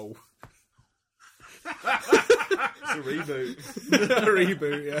snow. It's a reboot. A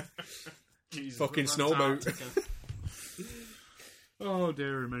reboot, yeah. Jesus Fucking was snow boat. Antarctica. Oh,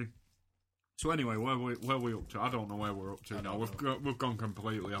 dear me. So anyway, where we up to? I don't know where we're up to now. We've gone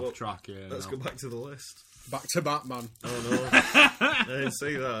completely off track here. Let's now. go back to the list. Back to Batman. Oh no, I didn't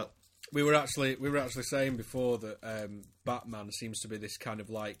see that. We were actually saying before that Batman seems to be this kind of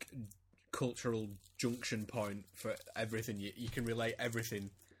like cultural junction point for everything. You can relate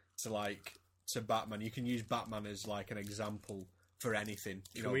everything to Batman. You can use Batman as like an example for anything.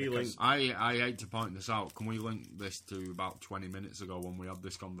 You know, we because- link- I hate to point this out. Can we link this to about 20 minutes ago when we had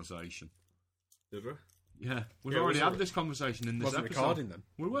this conversation? Did we? Yeah, we've Yeah, already wasn't had this conversation in this wasn't episode. recording then.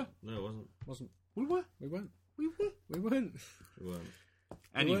 We were. No, it wasn't. Wasn't. We were. We weren't. We were. We weren't. We weren't.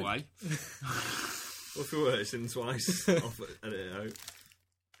 Anyway, Well, if we were, it's in twice. I'll edit it out.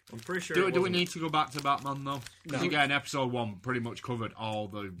 I'm pretty sure. do it we wasn't. need to go back to Batman though? Because No. again, episode 1 pretty much covered all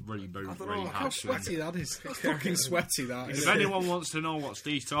the reboot, I don't know, How rehash. sweaty that is. That's fucking sweaty, that. If isn't it? anyone wants to know what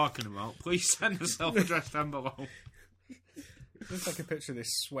Steve's talking about, please send a self-addressed envelope. Looks like a picture of this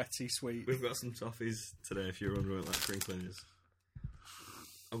sweaty sweet. We've got some toffees today. If you're wondering what that crinkling is.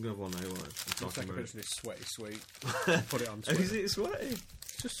 I'm going to have one now. I'm I'll talking take a about picture of this sweaty sweet. it. Put it on Twitter. Is it sweaty?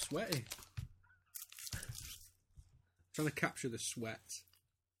 It's just sweaty. Trying to capture the sweat.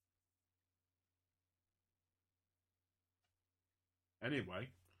 Anyway,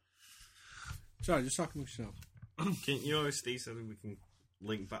 Sorry, just talking with yourself. You know, Steve said we can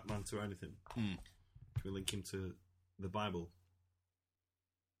link Batman to anything. Can we link him to the Bible?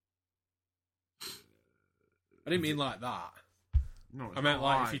 I didn't mean like that. no, it's I meant not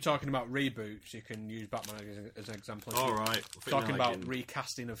like if you're talking about reboots, you can use Batman as an example. All right. Talking about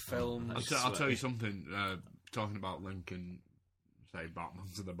recasting of films. I'll tell you something. Talking about linking, say, Batman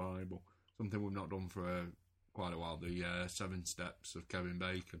to the Bible, something we've not done for quite a while. The 7 Steps of Kevin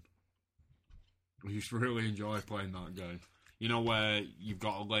Bacon. I used to really enjoy playing that game. You know where you've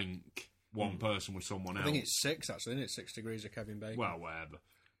got to link one person with someone else. I think it's 6 actually, isn't it? 6 Degrees of Kevin Bacon. Well, whatever.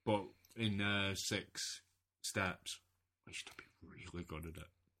 But in 6 Steps, I used to be really good at it.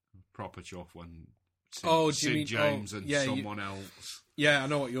 Proper chuff when Sid James and someone else. Yeah, I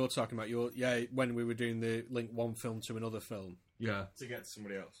know what you're talking about. When we were doing the link one film to another film. Yeah. To get to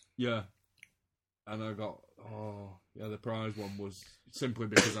somebody else. Yeah. And I got, the prize one was simply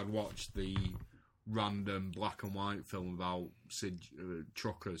because I'd watched the random black and white film about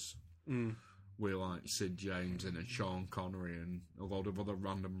truckers with like Sid James and Sean Connery and a lot of other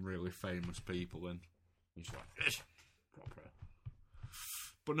random really famous people in. He's like, proper.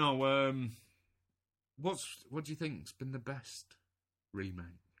 But no, what do you think's been the best remake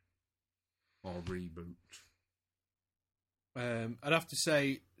or reboot? I'd have to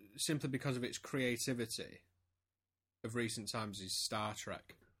say, simply because of its creativity of recent times, is Star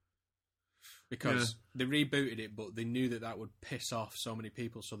Trek. Because they rebooted it, but they knew that would piss off so many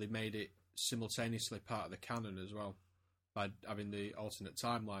people, so they made it simultaneously part of the canon as well, by having the alternate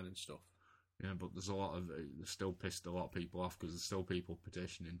timeline and stuff. Yeah, but there's still pissed a lot of people off because there's still people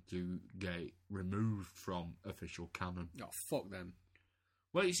petitioning to get it removed from official canon. Oh, fuck them.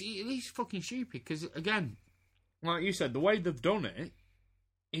 Well, it's fucking stupid because, again, like you said, the way they've done it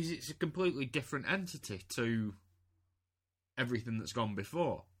is it's a completely different entity to everything that's gone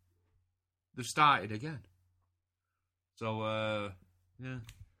before. They've started again. So, yeah.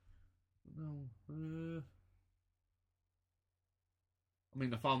 No, I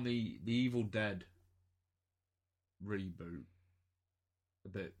mean, I found the Evil Dead reboot a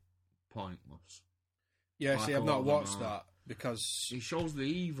bit pointless. Yeah, Like see, a I've lot not of them watched are. that because... It shows the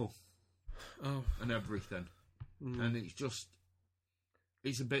evil and everything. And it's just...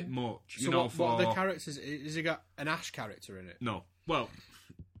 It's a bit much. So what are the characters... Has it got an Ash character in it? No. Well,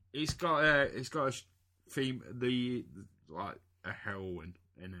 it's got a theme... like a heroine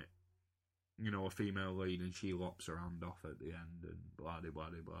in it. You know, a female lead, and she lops her hand off at the end, and blah blah blah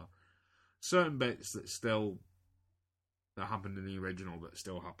blah. Certain bits that happened in the original that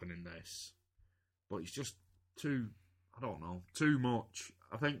still happen in this, but it's just too much.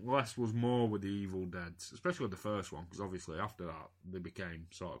 I think less was more with the Evil Dead, especially the first one, because obviously after that they became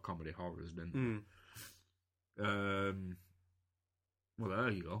sort of comedy horrors, didn't they? Well, there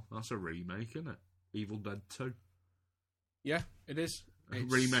you go. That's a remake, isn't it? Evil Dead 2. Yeah, it is. A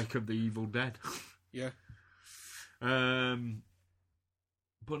remake of the Evil Dead. Yeah. But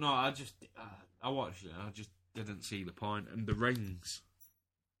no, I watched it. I just didn't see the point. And the Ring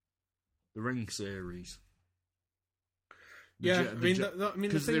series.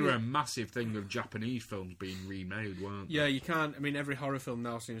 Because they were a massive thing of Japanese films being remade, weren't they? Yeah, you can't. I mean, every horror film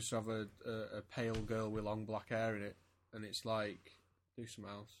now seems to have a pale girl with long black hair in it, and it's like, do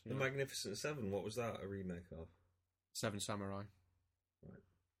something else. The Magnificent Seven. What was that a remake of? 7 Samurai. Right.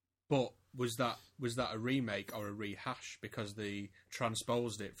 But was that a remake or a rehash? Because they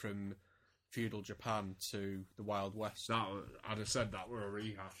transposed it from feudal Japan to the Wild West. I'd have said that were a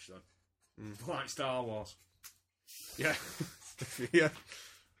rehash then. Like Star Wars. Yeah. Yeah.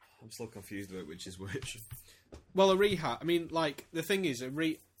 I'm still confused about which is which. Well, a rehash. I mean, like, the thing is, A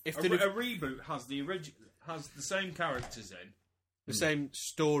reboot has the same characters in. the same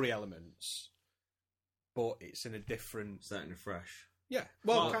story elements, but it's in a different... Starting fresh. Yeah.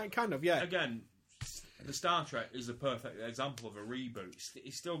 Well, kind of, yeah. Again, the Star Trek is a perfect example of a reboot.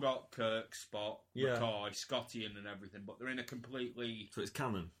 It's still got Kirk, Spock, McCoy, Scotty in and everything, but they're in a completely... So it's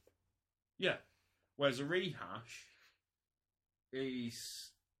canon. Yeah. Whereas a rehash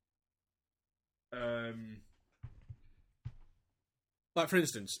is... Like, for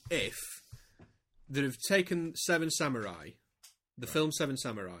instance, if they'd have taken Seven Samurai, the film Seven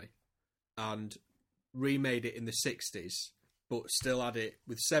Samurai, and remade it in the 60s, but still had it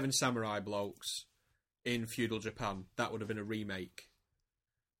with 7 samurai blokes in feudal Japan, that would have been a remake.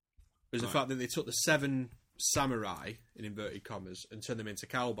 There's the fact that they took the 7 samurai, in inverted commas, and turn them into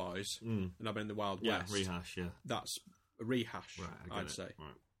cowboys and have them in the Wild Yeah, West, rehash, yeah. that's a rehash, Right, I get I'd it. say.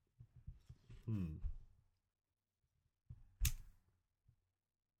 Right.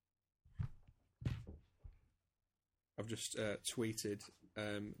 I've just tweeted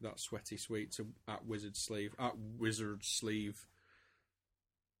that sweaty sweet to at Wizard Sleeve.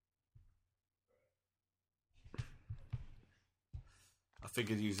 I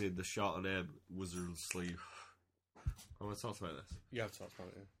figured using the shorter name Wizard Sleeve. I want to talk about this. You have talked about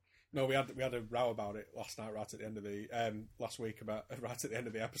it. Yeah. No, we had a row about it last night, right at the end of the last week about right at the end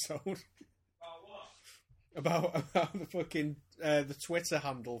of the episode. About what? about the fucking the Twitter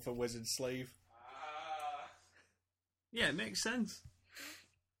handle for Wizard Sleeve. Yeah, it makes sense.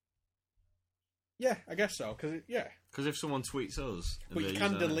 Yeah, I guess so. Because if someone tweets us... and But you they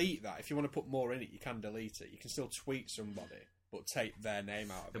can use our- delete that. If you want to put more in it, you can delete it. You can still tweet somebody, but take their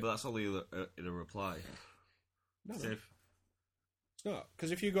name out of Yeah, it. but that's only in a reply. No, So if- it's not.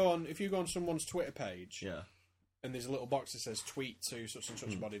 Because if you go on someone's Twitter page, yeah. and there's a little box that says tweet to such and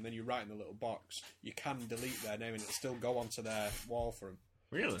such body, and then you write in the little box, you can delete their name and it'll still go onto their wall for them.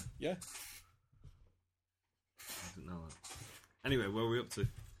 Really? Yeah. I didn't know that. Anyway, where are we up to?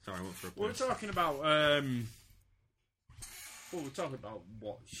 Sorry, I went for a We're piss. talking about. We're talking about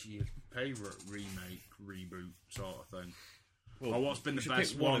what's your favourite remake, reboot sort of thing, or what's been the should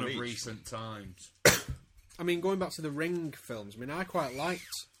best pick one one of of each. recent times. I mean, going back to the Ring films, I mean, I quite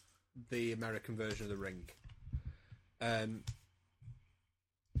liked the American version of the Ring.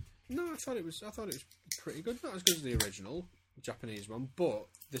 No, I thought it was pretty good. Not as good as the original Japanese one, but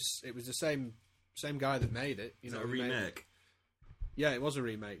it was the same guy that made it. You Is know, that a who made it. remake? Yeah, it was a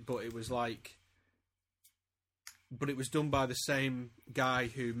remake, but it was done by the same guy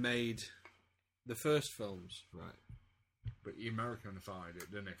who made the first films. Right. But he Americanified it,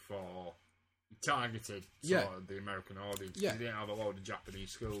 didn't he? For targeted Yeah. sort of the American audience. Yeah. He didn't have a load of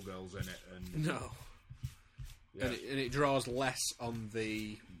Japanese schoolgirls in it, and No. yeah. And it draws less on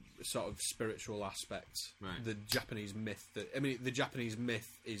the sort of spiritual aspect, Right. the Japanese myth. The Japanese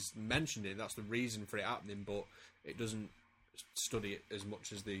myth is mentioned in it. That's the reason for it happening, but it doesn't study it as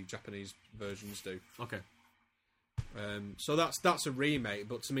much as the Japanese versions do. Okay. So that's a remake,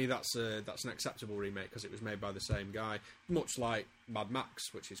 but to me that's an acceptable remake because it was made by the same guy, much like Mad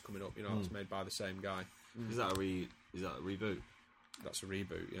Max, which is coming up. You know, it's made by the same guy. Is that a reboot? That's a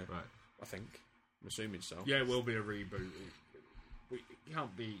reboot, yeah. Right. I think. I'm assuming so. Yeah, it will be a reboot. It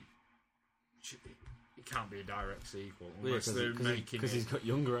can't be. It can't be a direct sequel unless they're making because it. he's got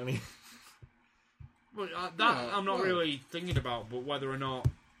younger, hasn't he? Well, that No, I'm not no. really thinking about, but whether or not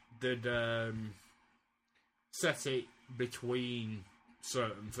they'd set it between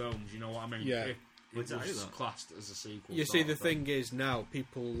certain films. You know what I mean? Yeah. If it Exactly was that. classed as a sequel. You see, sort the of thing. thing is now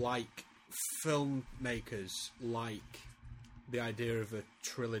people like filmmakers like the idea of a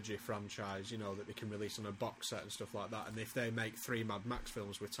trilogy franchise. You know that they can release on a box set and stuff like that. And if they make 3 Mad Max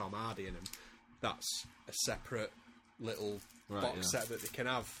films with Tom Hardy in them, that's a separate little Right, box yeah. set that they can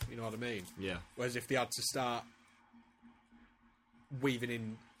have. You know what I mean? Yeah. Whereas if they had to start weaving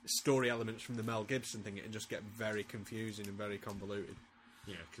in story elements from the Mel Gibson thing, it'd just get very confusing and very convoluted.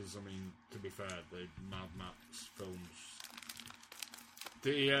 Yeah, because I mean, to be fair, the Mad Max films,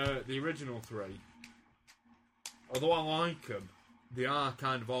 the original 3, although I like them, they are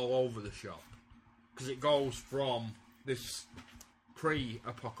kind of all over the shop because it goes from this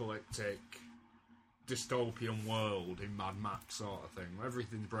pre-apocalyptic dystopian world in Mad Max sort of thing, where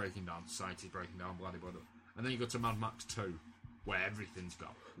everything's breaking down, society's breaking down, bloody blah, and then you go to Mad Max 2, where everything's gone.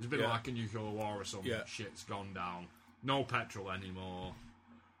 There's been Yeah. like a nuclear war or something. Yeah. Shit's gone down. No petrol anymore.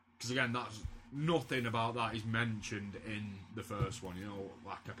 Because again, that's nothing about that is mentioned in the first one. You know,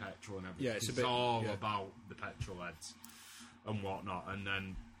 lack of petrol and everything. Yeah, it's a 'Cause bit- all yeah. about the petrol heads and whatnot. And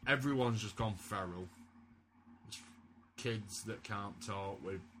then everyone's just gone feral. There's kids that can't talk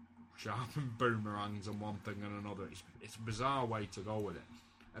with sharpened boomerangs and one thing and another. It's a bizarre way to go with it.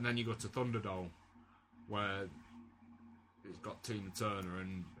 And then you go to Thunderdome, where it's got Tina Turner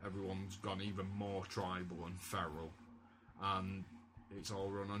and everyone's gone even more tribal and feral, and it's all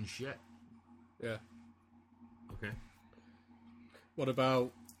run on shit. Yeah. Okay. What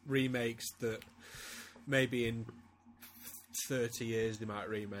about remakes that maybe in 30 years they might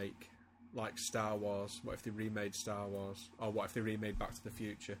remake, like Star Wars? What if they remade Star Wars? Or what if they remade Back to the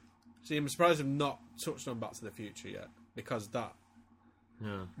Future? See, I'm surprised they've not touched on Back to the Future yet, because that,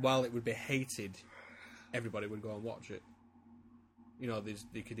 Yeah. while it would be hated, everybody would go and watch it. You know,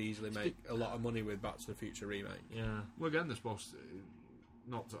 they could easily make a lot of money with Back to the Future remake. Yeah. Well, again, they're supposed to,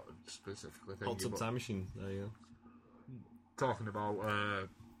 not to specifically Hot thinking, Tub but Time Machine. There you go. talking about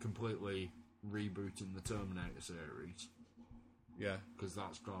completely rebooting the Terminator series Yeah. because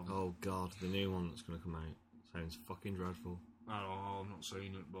that's gone. Oh god, the new one that's going to come out sounds fucking dreadful. I don't know, I've not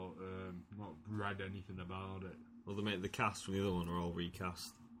seen it, but not read anything about it. Well, the cast from the other one are all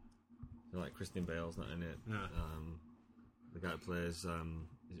recast. Like Christian Bale's not in it. Yeah. The guy that plays is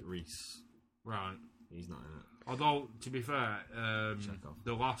it Reese? Right. He's not in it. Although, to be fair, Chekhov.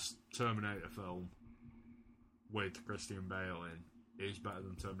 the last Terminator film with Christian Bale in is better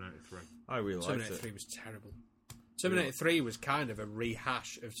than Terminator 3. I really liked Terminator it. 3 was terrible. Terminator 3 was kind of a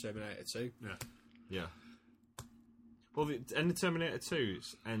rehash of Terminator 2. Yeah. Yeah. Well, the end of Terminator 2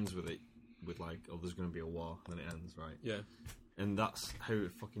 ends with like, oh, there's going to be a war, and then it ends, right? Yeah. And that's how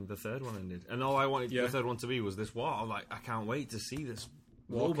fucking the third one ended. And all I wanted the third one to be was this war. I'm like, I can't wait to see this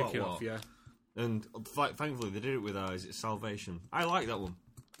War robot kicking war. off, yeah. And thankfully they did it with is it Salvation. I like that one.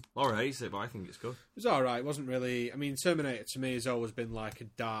 Laura hates it, but I think it's good. It was alright. It wasn't really... I mean, Terminator to me has always been like a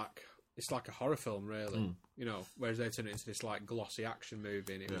dark... It's like a horror film, really. You know, whereas they turned it into this like glossy action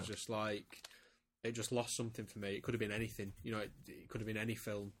movie, and it was just like... It just lost something for me. It could have been anything. You know, it could have been any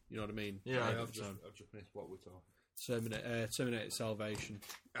film. You know what I mean? Yeah, I've just missed what we're talking. Terminator Salvation,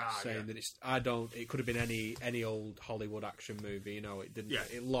 saying yeah. that it could have been any old Hollywood action movie. You know, it didn't. Yeah.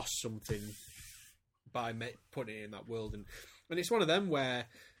 It lost something by putting it in that world, and it's one of them where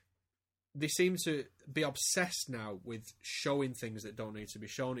they seem to be obsessed now with showing things that don't need to be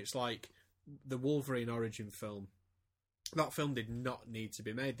shown. It's like the Wolverine origin film. That film did not need to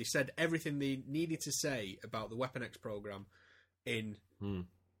be made. They said everything they needed to say about the Weapon X program in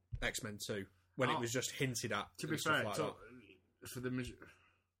X-Men 2 when it was just hinted at. To be fair, for the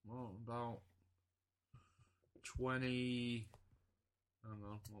about 20. Hang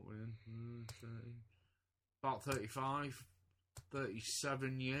on, what we're in? 30, about 35,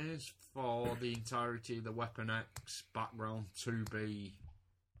 37 years for the entirety of the Weapon X background to be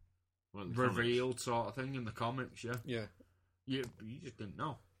revealed, sort of thing, in the comics. Yeah. You just didn't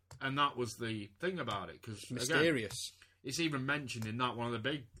know, and that was the thing about it, because mysterious. Again, it's even mentioned in that one of the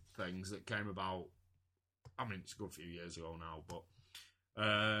big things that came about. I mean, it's a good few years ago now, but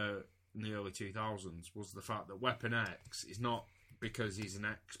in the early 2000s was the fact that Weapon X is not because he's an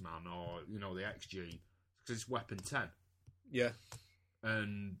X-Man or the X gene, because it's Weapon 10. Yeah,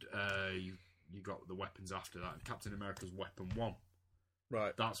 and you got the weapons after that. And Captain America's Weapon 1.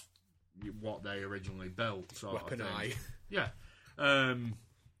 Right. That's what they originally built. Weapon I. Yeah.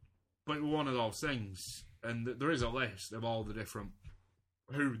 But one of those things, and there is a list of all the different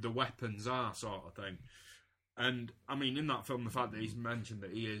who the weapons are, sort of thing. And I mean, in that film, the fact that he's mentioned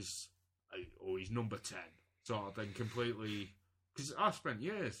that he is, he's number 10, sort of thing, completely. Because I spent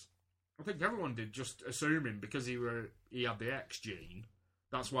years, I think everyone did, just assuming because he had the X gene,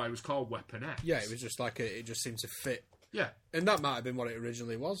 that's why it was called Weapon X. Yeah, it was just like it just seemed to fit. Yeah, and that might have been what it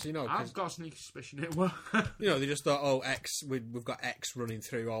originally was. I've got a sneaky suspicion it was. They just thought, oh, X, we've got X running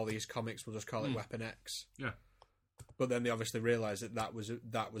through all these comics. We'll just call it Weapon X. Yeah, but then they obviously realised that was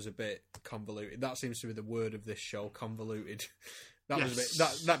a bit convoluted. That seems to be the word of this show, convoluted. Was a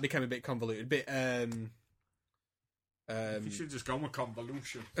bit that became a bit convoluted. A bit. You should have just gone with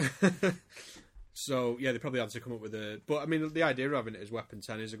convolution. So yeah, they probably had to come up with a. But I mean, the idea of having it as Weapon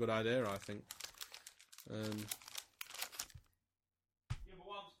 10 is a good idea, I think.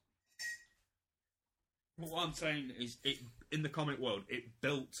 What I'm saying is, it in the comic world, it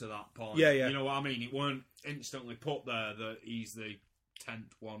built to that point. Yeah. You know what I mean? It weren't instantly put there that he's the 10th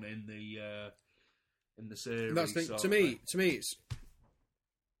one in the series. And that's to me,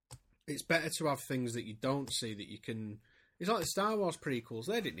 it's better to have things that you don't see that you can. It's like the Star Wars prequels;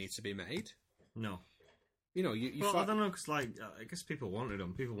 they didn't need to be made. No. You know, I don't know, because I guess people wanted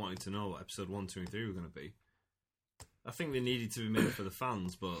them. People wanted to know what episode 1, 2, and 3 were going to be. I think they needed to be made for the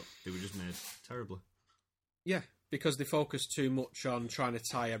fans, but they were just made terribly. Yeah, because they focused too much on trying to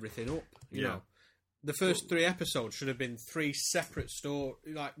tie everything up. You know, the first 3 episodes should have been 3 separate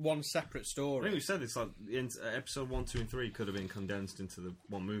one separate story. I think we said this, like episode 1, 2, and 3 could have been condensed into the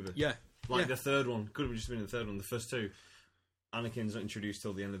one movie. Yeah, the third one could have just been the third one. The first 2, Anakin's not introduced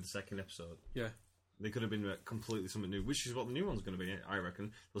till the end of the second episode. Yeah, they could have been completely something new, which is what the new one's going to be. I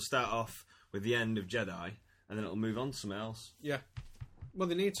reckon they'll start off with the end of Jedi, and then it'll move on to something else. Yeah, well,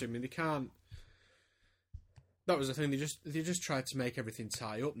 they need to. I mean, they can't. That was the thing. They just tried to make everything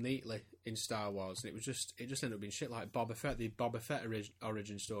tie up neatly in Star Wars, and it ended up being shit like Boba Fett. The Boba Fett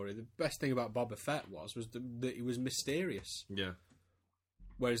origin story. The best thing about Boba Fett was that he was mysterious. Yeah.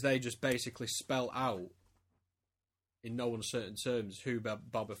 Whereas they just basically spell out in no uncertain terms who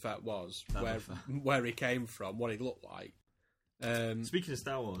Boba Fett was, where he came from, what he looked like. Speaking of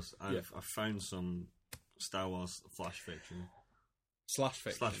Star Wars, I've found some Star Wars flash fiction. Slash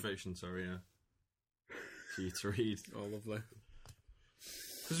fiction. Slash fiction, sorry, yeah. for you to read. Oh, lovely.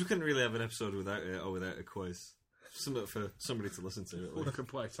 Because we couldn't really have an episode without it or without a quiz. Something for somebody to listen to. At We least. can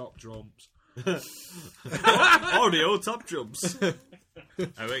play top drums. Audio top jumps.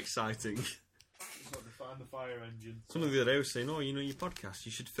 How exciting. Just got to find the fire engine. Somebody the other day was saying, "Oh, you know your podcast,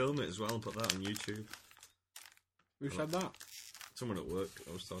 you should film it as well and put that on YouTube." Who said that? Someone at work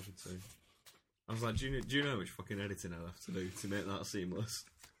I was talking to. I was like, do you know how much fucking editing I have to do to make that seamless?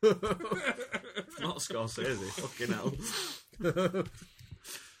 Not Scorsese, fucking hell.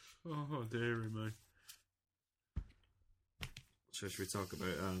 Oh, dearie me. So should we talk about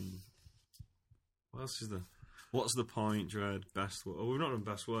what else is there? What's the point, Dread? Best worst? Oh, we've not done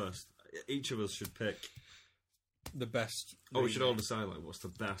best worst. Each of us should pick. The best. Oh, we should all decide like what's the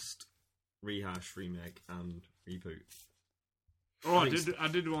best rehash, remake, and reboot. Oh, I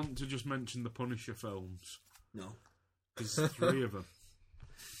did want to just mention the Punisher films. No. There's 3 of them.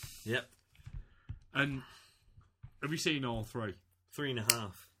 Yep. And have you seen all 3?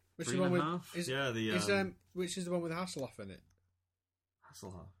 3.5. Which is 3 the one and a with? half? Is, Yeah, the which is the one with Hasselhoff in it?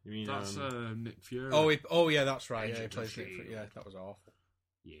 Hasselhoff. You mean That's Nick Fury. Oh, yeah, that's right. Yeah, he Agent plays of Nick S.H.I.E.L.D. Fury. Yeah, that was awful.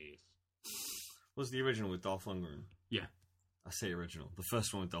 Yes. was the original with Dolph Lundgren? Yeah. I say original. The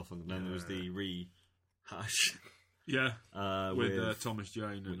first one with Dolph Lundgren. Then there was the rehash. Yeah. With with Thomas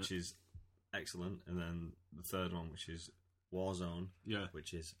Jane, in which it. is excellent, and then the third one, which is Warzone, Yeah.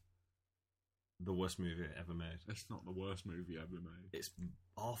 which is the worst movie ever made. It's not the worst movie ever made. It's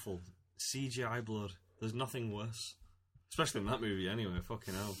awful. CGI blood. There's nothing worse, especially in that movie. Anyway,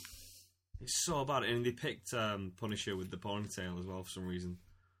 fucking hell, it's so bad. And they picked Punisher with the ponytail as well for some reason.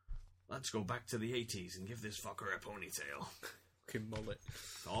 Let's go back to the 80s and give this fucker a ponytail. Fucking mullet.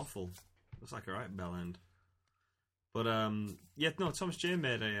 It's awful. Looks like a right bell end. But yeah, no. Thomas Jane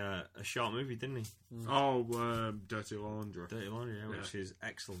made a short movie, didn't he? Oh, Dirty Laundry. Dirty Laundry, yeah, Yeah. which is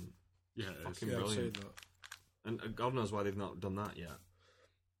excellent. Yeah, it is. Fucking Yeah, I've seen brilliant. that. And God knows why they've not done that yet.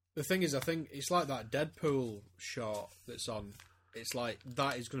 The thing is, I think it's like that Deadpool short that's on. It's like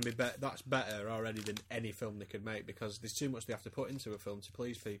that is going to be better. That's better already than any film they could make because there's too much they have to put into a film to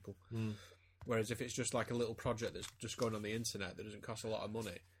please people. Whereas if it's just like a little project that's just going on the internet that doesn't cost a lot of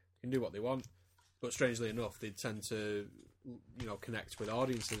money, they can do what they want. But strangely enough, they tend to, connect with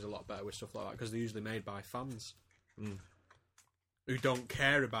audiences a lot better with stuff like that because they're usually made by fans who don't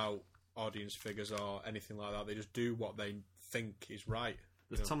care about audience figures or anything like that. They just do what they think is right.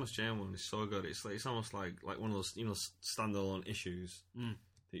 The Thomas Jane one is so good. It's almost like one of those standalone issues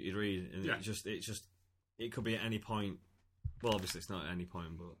that you'd read, and Yeah. it could be at any point. Well, obviously it's not at any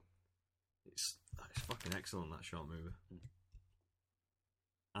point, but it's fucking excellent, that short movie,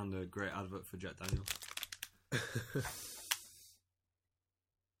 and a great advert for Jet Daniels.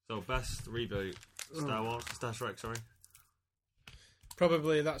 So best reboot, Star Trek. Sorry.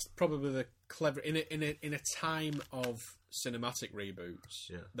 That's probably the clever in a time of cinematic reboots.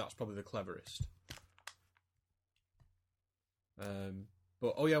 Yeah. That's probably the cleverest.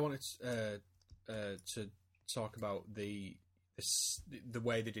 But I wanted to talk about the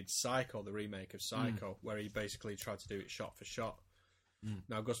way they did Psycho, the remake of Psycho, where he basically tried to do it shot for shot.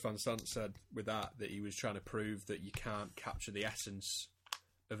 Now, Gus Van Sant said with that he was trying to prove that you can't capture the essence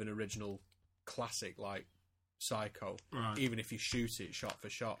of an original classic like Psycho, Right. even if you shoot it shot for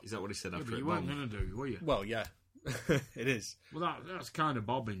shot. Is that what he said Yeah, after but it you weren't bombed? going to do, were you? Well, yeah, it is. Well, that's kind of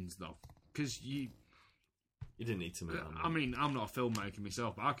bobbins, though. Because you... You didn't need to make that. I mean, I'm not a filmmaker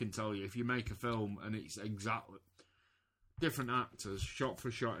myself, but I can tell you, if you make a film and it's exactly... different actors, shot for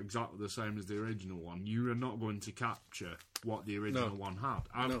shot, exactly the same as the original one, you are not going to capture what the original one had.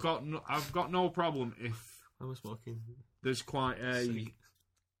 I've got no problem if I was smoking. there's quite a...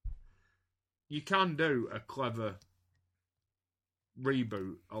 You can do a clever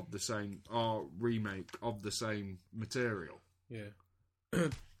reboot of the same, or remake of the same material, Yeah.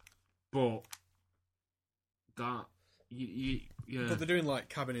 but that... yeah. But they're doing like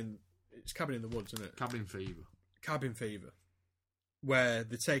Cabin in the Woods, isn't it? Cabin Fever. Cabin Fever, where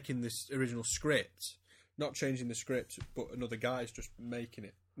they're taking this original script, not changing the script, but another guy's just making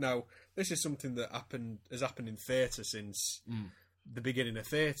it. Now, this is something that has happened in theatre since the beginning of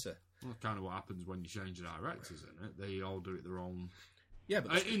theatre. Well, kind of what happens when you change the directors, isn't it? They all do it their own. Yeah,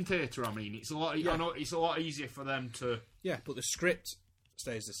 but In theatre, I mean, it's a lot. Yeah. I know it's a lot easier for them to. but the script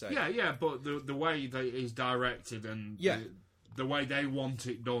stays the same. Yeah, but the way that it's directed and the way they want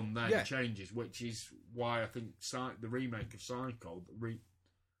it done then changes, which is why I think the remake of Psycho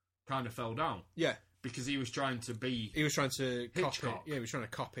kind of fell down. Yeah. Because he was trying to be... He was trying to Hitchcock. copy. Yeah, he was trying to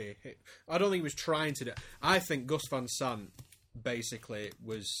copy. I don't think he was trying to do... I think Gus Van Sant basically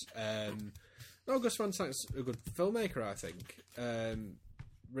was... no, Gus Van Sant's a good filmmaker, I think.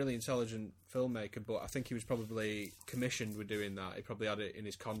 really intelligent filmmaker, but I think he was probably commissioned with doing that. He probably had it in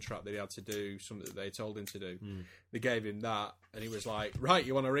his contract that he had to do something that they told him to do. They gave him that, and he was like, "Right,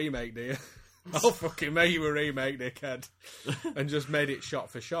 you want a remake, do you? I'll fucking make you a remake, dickhead," and just made it shot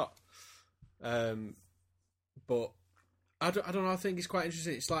for shot. But I don't know. I think it's quite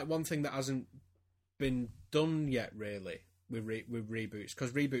interesting. It's like one thing that hasn't been done yet, really, with reboots,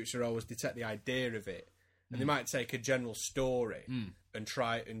 because reboots are always, they take the idea of it, and they might take a general story and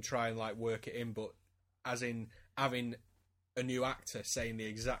try and like work it in, but as in having a new actor saying the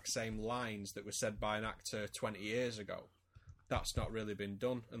exact same lines that were said by an actor 20 years ago, that's not really been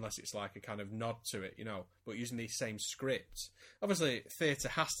done, unless it's like a kind of nod to it, you know. But using the same script, obviously theatre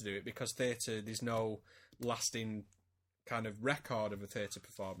has to do it, because theatre, there's no lasting kind of record of a theatre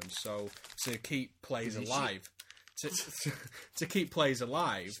performance. So to keep plays alive, to keep plays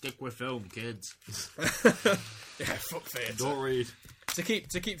alive, stick with film, kids. Yeah, fuck theatre. Don't read. To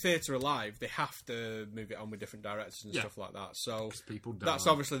keep theatre alive, they have to move it on with different directors and stuff like that. So people die. That's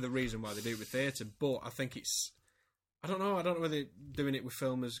obviously the reason why they do it with theatre. But I think it's, I don't know whether doing it with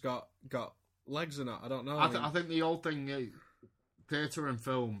film has got legs or not. I don't know. I think the old thing is theatre and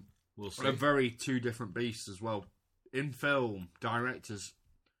film are very two different beasts as well. In film, directors,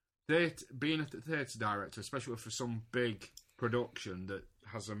 being a theatre director, especially for some big production that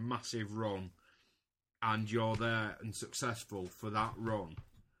has a massive run, and you're there and successful for that run,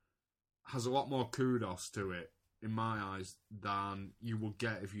 has a lot more kudos to it, in my eyes, than you would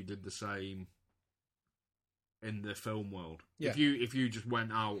get if you did the same in the film world. Yeah. If you just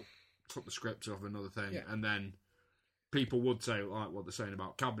went out, took the script off another thing, and then people would say, like what they're saying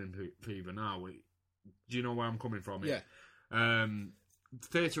about Cabin Fever now, do you know where I'm coming from? Yeah.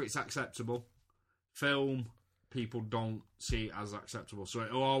 Theatre, it's acceptable. Film, people don't see it as acceptable, so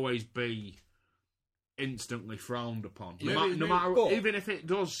it'll always be instantly frowned upon. No matter, even if it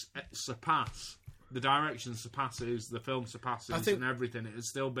does surpass, the direction surpasses, the film surpasses, and everything, it'll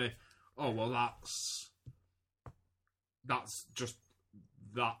still be, oh well, that's just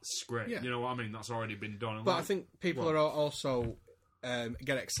that script. Yeah. You know what I mean? That's already been done. But I think people are also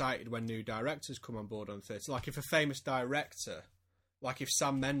get excited when new directors come on board on theatre. Like if a famous director, like if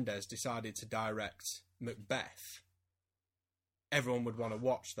Sam Mendes decided to direct Macbeth, everyone would want to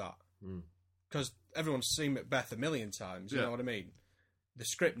watch that. Because everyone's seen Macbeth a million times, you know what I mean? The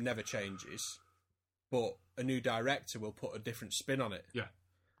script never changes, but a new director will put a different spin on it. Yeah.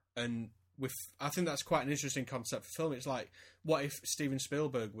 And I think that's quite an interesting concept for film. It's like, what if Steven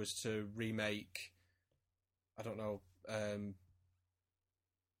Spielberg was to remake, I don't know,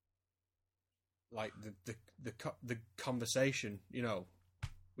 like the Conversation, you know,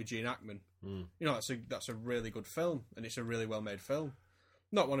 with Gene Hackman. You know, that's a really good film, and it's a really well made film.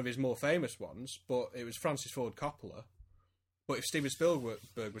 Not one of his more famous ones, but it was Francis Ford Coppola. But if Steven Spielberg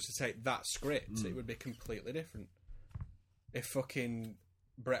was to take that script, it would be completely different. If fucking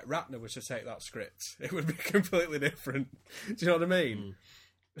Brett Ratner was to take that script, it would be completely different. Do you know what I mean?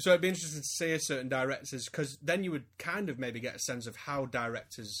 So it'd be interesting to see certain directors, because then you would kind of maybe get a sense of how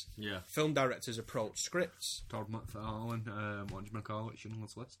directors, film directors, approach scripts. Todd McFarlane, what do you call it?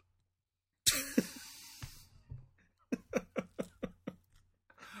 Schindler's List.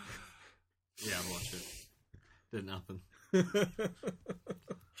 Yeah, I've watched it. Didn't happen.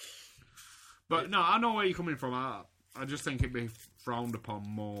 But no, I know where you're coming from. I just think it'd be frowned upon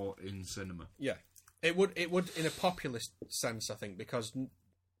more in cinema. Yeah, it would in a populist sense, I think, because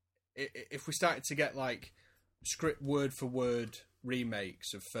if we started to get like script word for word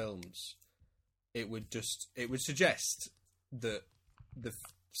remakes of films, it would suggest that the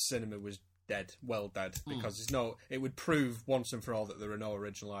cinema was dead, because it would prove once and for all that there are no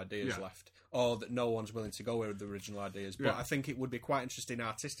original ideas left, or that no one's willing to go with the original ideas. But I think it would be quite interesting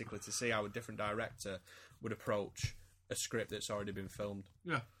artistically to see how a different director would approach a script that's already been filmed.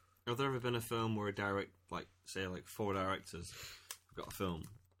 Yeah. Have there ever been a film where say four directors have got a film,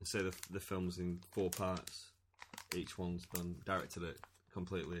 and say the film's in 4 parts, each one's directed it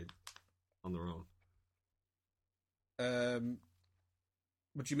completely on their own?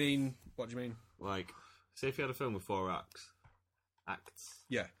 What do you mean? Like, say if you had a film with 4 acts.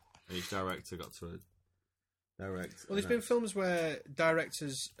 Yeah. And each director got to direct. Well, there's been films where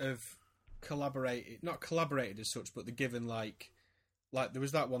directors have not collaborated as such, but they're given like there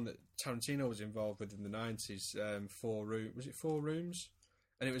was that one that Tarantino was involved with in the 90s, 4 Rooms. Was it 4 Rooms?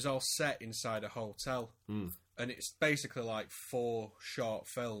 And it was all set inside a hotel. And it's basically like 4 short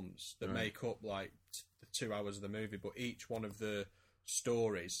films that make up like the 2 hours of the movie, but each one of the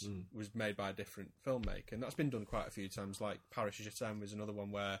stories was made by a different filmmaker, and that's been done quite a few times. Like Paris Je was another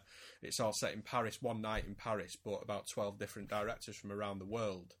one where it's all set in Paris, one night in Paris, but about 12 different directors from around the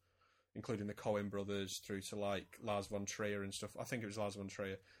world, including the Coen brothers through to like Lars von Trier and stuff. I think it was Lars von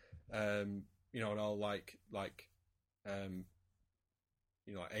Trier, and all like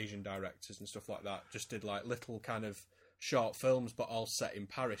Asian directors and stuff like that. Just did like little kind of short films, but all set in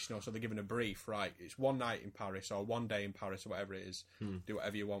Paris. So they're given a brief, right? It's one night in Paris or one day in Paris or whatever it is. Do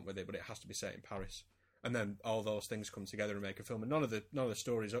whatever you want with it, but it has to be set in Paris. And then all those things come together and make a film. And none of the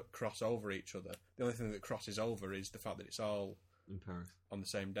stories cross over each other. The only thing that crosses over is the fact that it's all in Paris on the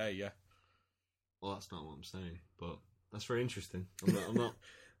same day. Yeah. Well, that's not what I'm saying, but that's very interesting. I'm not.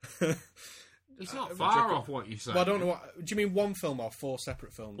 It's not far off what you said. Well, I don't know. Do you mean one film or 4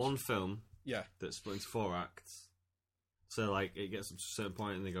 separate films? One film. Yeah. That's split into 4 acts. So, like, it gets up to a certain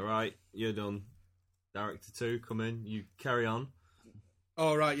point and they go, right, you're done. Director 2, come in, you carry on.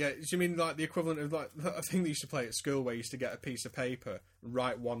 Oh, right, yeah. Do you mean, like, the equivalent of, like, a thing they used to play at school where you used to get a piece of paper,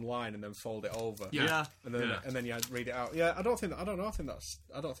 write one line and then fold it over? Yeah. And then you read it out. Yeah, I don't think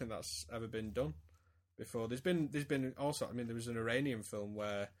that's ever been done before. There's been also, I mean, there was an Iranian film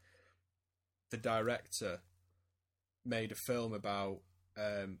where the director made a film about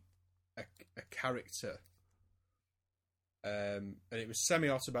a character, and it was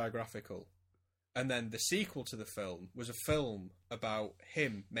semi-autobiographical, and then the sequel to the film was a film about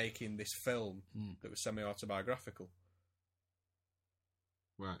him making this film that was semi-autobiographical.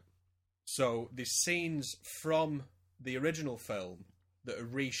 Right. So there's scenes from the original film that are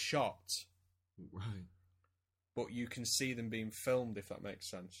reshot, right, but you can see them being filmed, if that makes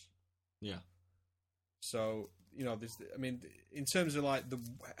sense. Yeah. So, there's, I mean, in terms of like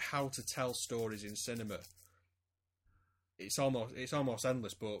how to tell stories in cinema, it's almost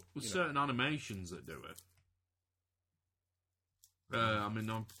endless. But there's certain animations that do it. I mean,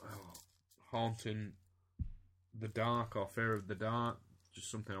 Haunting the Dark or Fear of the Dark,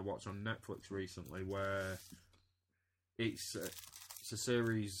 just something I watched on Netflix recently, where it's a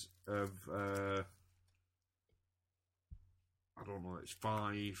series of I don't know, it's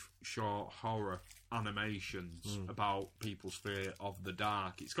 5 short horror animations about people's fear of the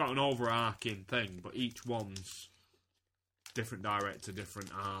dark. It's got an overarching thing, but each one's different director, different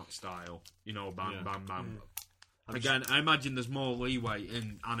art style. Bam. Again, I imagine there's more leeway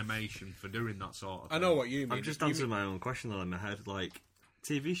in animation for doing that sort of thing. I know what you mean. I've just answered my own question though in my head. Like,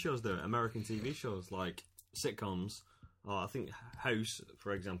 TV shows do it. American TV shows, like sitcoms, or I think House,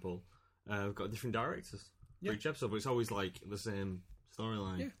 for example, have got different directors for each episode, but it's always like the same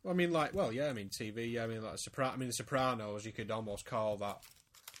storyline. Yeah, I mean, TV. I mean, like The Sopranos. You could almost call that.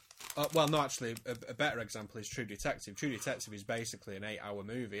 Well, no, actually, a better example is True Detective. True Detective is basically an 8-hour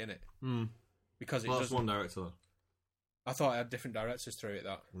movie, isn't it? Because that's one director, though. I thought it had different directors through it.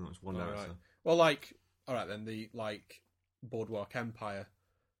 No, it's one director. Right. Well, all right then. The Boardwalk Empire.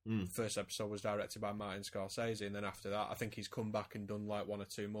 First episode was directed by Martin Scorsese, and then after that, I think he's come back and done like 1 or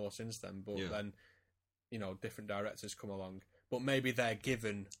 2 more since then. But then, different directors come along. But maybe they're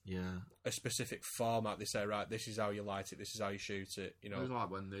given a specific format. They say, right, this is how you light it, this is how you shoot it. It was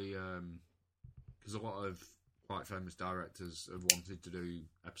like when because a lot of quite famous directors have wanted to do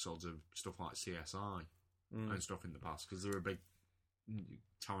episodes of stuff like CSI and stuff in the past, because they're a big.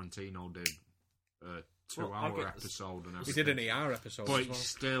 Tarantino did a 2-hour episode and everything. He did an ER episode, but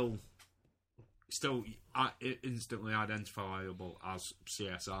as well. It's still instantly identifiable as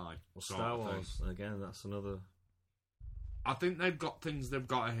CSI. Well, Star Wars again. That's another. I think they've got things they've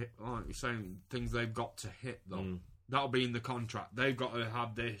got to hit. Like you're saying, things they've got to hit though. That'll be in the contract. They've got to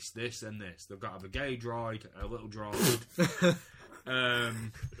have this, this, and this. They've got to have a gay droid, a little droid.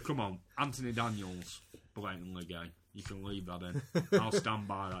 Come on, Anthony Daniels, blatantly gay. You can leave that in. I'll stand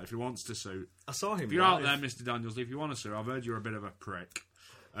by that. If he wants to sue, I saw him. If you're out there, Mr. Daniels, if you want to sue, I've heard you're a bit of a prick.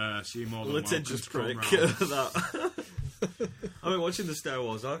 So you're more than litigious prick. That. I mean, watching the Star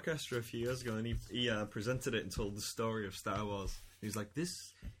Wars Orchestra a few years ago, and he presented it and told the story of Star Wars. He was like,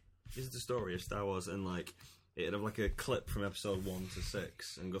 "This is the story of Star Wars," and like it'd have like a clip from episode 1 to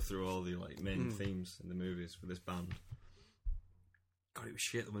 6 and go through all the like main themes in the movies for this band. God, it was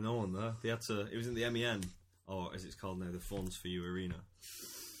shit. There was no one there. They had to. It was in the MEN, or as it's called now, the Funds for You Arena.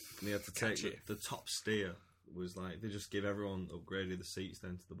 And they had to take the top steer. Was like they just give everyone upgraded the seats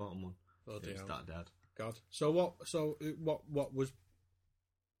down to the bottom one. It was that dead. God. So what was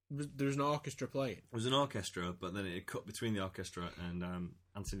there was an orchestra playing? It was an orchestra, but then it cut between the orchestra and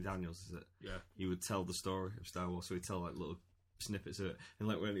Anthony Daniels. Is it? Yeah. He would tell the story of Star Wars, so he'd tell like little snippets of it, and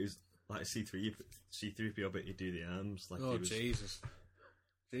like when it was like C-3PO, but he'd do the arms. Like, Jesus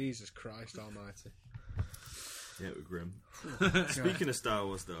Christ Almighty. Yeah, it was grim. Speaking of Star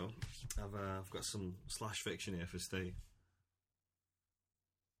Wars, though, I've got some slash fiction here for Steve.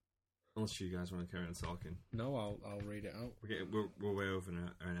 Unless you guys want to carry on talking. No, I'll read it out. We're way over an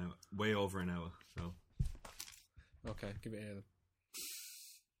hour. Way over an hour. So Okay, give it here then.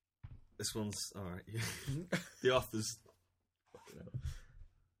 this one's all right. The author's.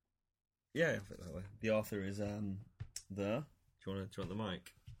 Yeah, I think that way. The author is there. Do you want the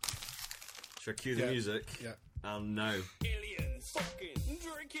mic? Should I cue the music? Yeah. And no. Aliens, fucking,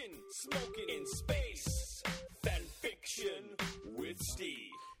 drinking, smoking in space. Fan fiction with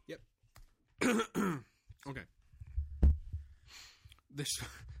Steve. Okay. This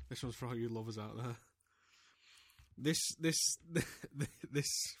one's for all you lovers out there. This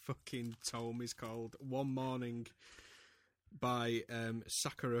fucking tome is called One Morning by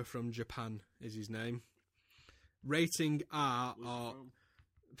Sakura from Japan is his name. Rating R or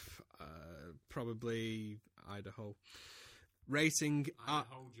probably Idaho. Rating R.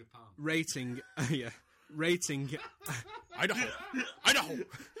 Idaho, Japan. Rating yeah. Rating Idaho.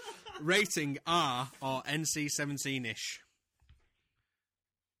 Rating R or NC-17-ish.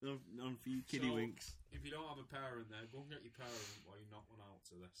 None for you kiddie winks. If you don't have a parent there, go and get your parent while you knock one out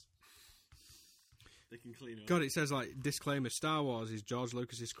to this. They can clean it up. God, it says like disclaimer: Star Wars is George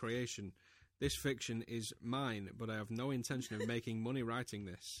Lucas's creation. This fiction is mine, but I have no intention of making money writing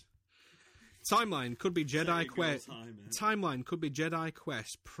this. Timeline could be Jedi Quest. Timeline could be Jedi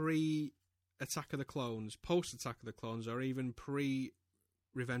Quest pre Attack of the Clones, post Attack of the Clones, or even pre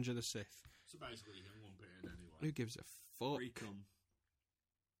Revenge of the Sith. So basically, you can lump it in anyway. Who gives a fuck? Recon.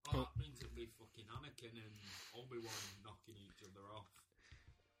 Oh, that means it'll be fucking Anakin and Obi-Wan knocking each other off.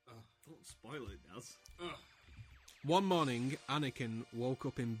 Don't spoil it, Daz. One morning, Anakin woke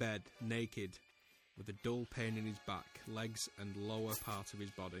up in bed, naked, with a dull pain in his back, legs, and lower part of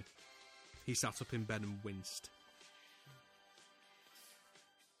his body. He sat up in bed and winced.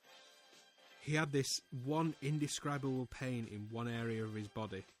 He had this one indescribable pain in one area of his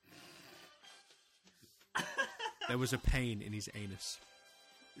body. There was a pain in his anus.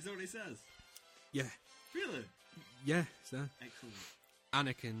 Is that what he says? Yeah. Really? Yeah, it's there. Excellent.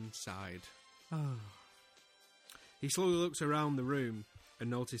 Anakin sighed. He slowly looked around the room and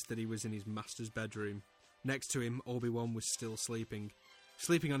noticed that he was in his master's bedroom. Next to him, Obi-Wan was still sleeping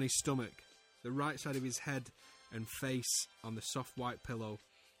on his stomach, the right side of his head and face on the soft white pillow,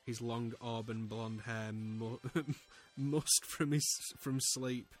 his long auburn blonde hair mussed from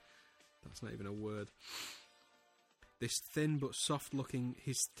sleep. That's not even a word. His thin but soft looking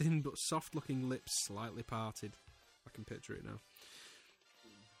lips slightly parted. I can picture it now.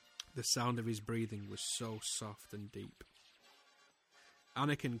 The sound of his breathing was so soft and deep.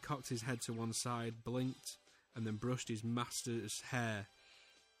 Anakin cocked his head to one side, blinked, and then brushed his master's hair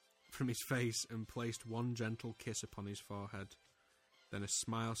from his face and placed one gentle kiss upon his forehead. Then a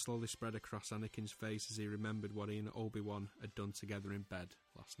smile slowly spread across Anakin's face as he remembered what he and Obi-Wan had done together in bed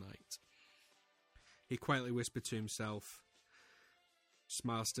last night. He quietly whispered to himself,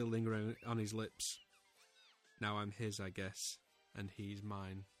 smile still lingering on his lips, "Now I'm his, I guess, and he's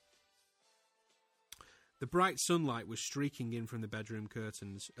mine." The bright sunlight was streaking in from the bedroom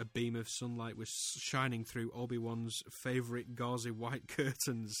curtains. A beam of sunlight was shining through Obi-Wan's favourite gauzy white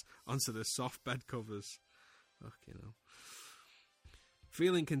curtains onto the soft bed covers. Fucking hell.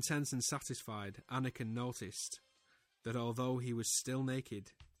 Feeling content and satisfied, Anakin noticed that although he was still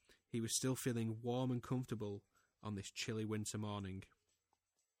naked, he was still feeling warm and comfortable on this chilly winter morning.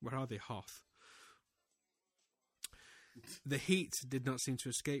 Where are they, Hoth? The heat did not seem to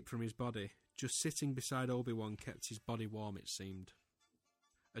escape from his body. Just sitting beside Obi-Wan kept his body warm, it seemed.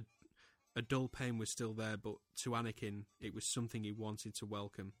 A dull pain was still there, but to Anakin, it was something he wanted to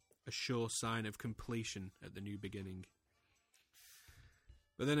welcome. A sure sign of completion at the new beginning.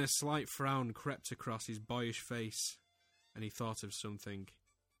 But then a slight frown crept across his boyish face, and he thought of something.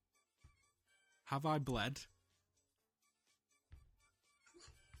 Have I bled?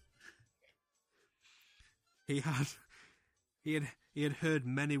 He had heard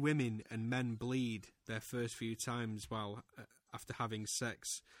many women and men bleed their first few times after having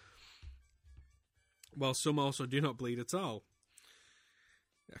sex, while some also do not bleed at all.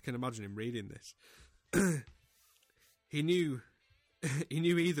 I can imagine him reading this. He knew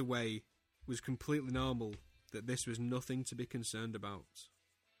either way was completely normal, that this was nothing to be concerned about.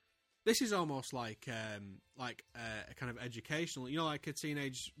 This is almost like a kind of educational, like a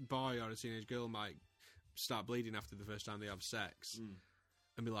teenage boy or a teenage girl might start bleeding after the first time they have sex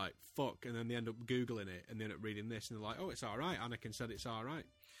and be like, fuck, and then they end up Googling it and they end up reading this and they're like, oh, it's alright, Anakin said it's alright.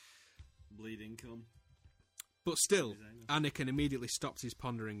 Bleeding cum. But still, Anakin immediately stopped his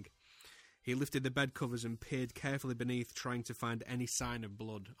pondering. He lifted the bed covers and peered carefully beneath, trying to find any sign of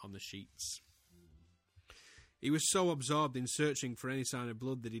blood on the sheets. He was so absorbed in searching for any sign of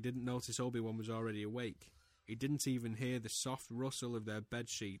blood that he didn't notice Obi-Wan was already awake. He didn't even hear the soft rustle of their bed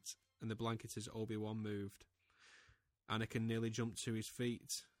sheets and the blanket as Obi-Wan moved. Anakin nearly jumped to his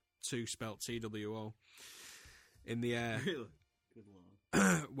feet, 2 spelt T-W-O, in the air. Really? Good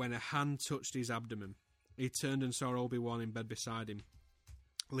lord. When a hand touched his abdomen. He turned and saw Obi-Wan in bed beside him,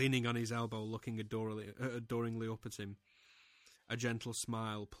 leaning on his elbow, looking adoringly up at him, a gentle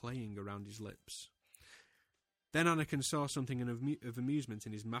smile playing around his lips. Then Anakin saw something of amusement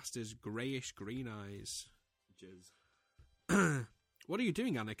in his master's greyish-green eyes. Jizz. What are you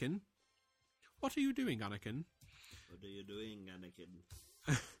doing, Anakin? What are you doing, Anakin? What are you doing,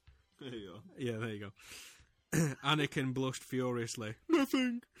 Anakin? There you go. Yeah, there you go. Anakin blushed furiously.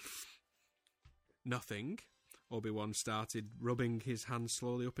 Nothing. Nothing? Obi-Wan started, rubbing his hand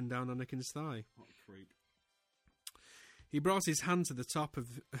slowly up and down Anakin's thigh. What a creep. He brought his hand to the top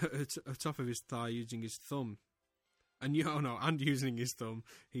of his thigh using his thumb. And using his thumb,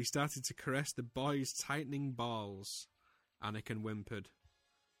 he started to caress the boy's tightening balls. Anakin whimpered.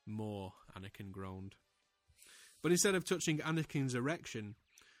 More, Anakin groaned. But instead of touching Anakin's erection,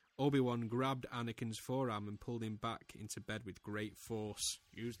 Obi-Wan grabbed Anakin's forearm and pulled him back into bed with great force.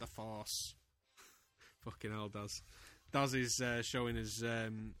 Use the force. Fucking hell, Daz. Daz is showing us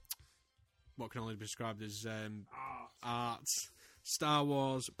what can only be described as art. Star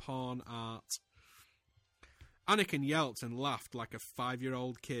Wars porn art. Anakin yelped and laughed like a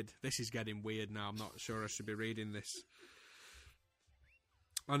 5-year-old kid. This is getting weird now. I'm not sure I should be reading this.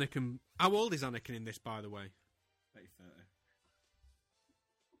 Anakin... How old is Anakin in this, by the way? Maybe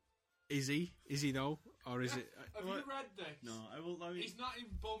 30. Is he? Is he, though? Or is it... Have you read this? No, I will... He's not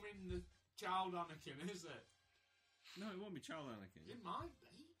even bumming the child Anakin, is it? No, it won't be child Anakin. It might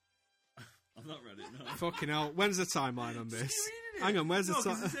be. I've not read it, no. Fucking hell. When's the timeline on this? It? Hang on, where's the No,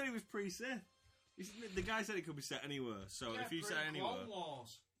 because time? he said it was pre-Sith. The guy said it could be set anywhere, so Yeah, if you set anywhere... Clone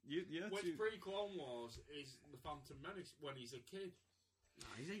Wars. Which pre-Clone Wars is the Phantom Menace when he's a kid.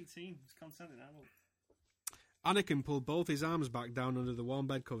 Nah, he's 18. He's consenting adult. Anakin pulled both his arms back down under the warm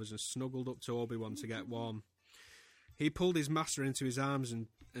bed covers and snuggled up to Obi-Wan to get warm. He pulled his master into his arms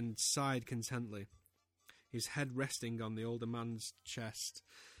and sighed contently, his head resting on the older man's chest,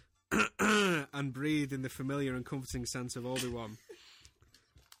 and breathed in the familiar and comforting sense of Obi-Wan.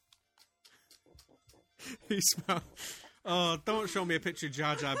 He smelled... Oh, don't show me a picture of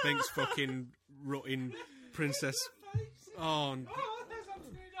Jar Jar Binks fucking rutting princess... Oh, there's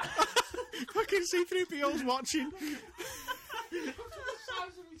Anthony. fucking C-3PO's watching. Look at the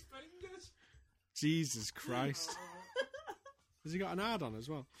size of his fingers. Jesus Christ. Has he got an ad on as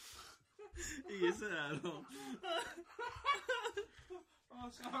well? He is an adult. Oh,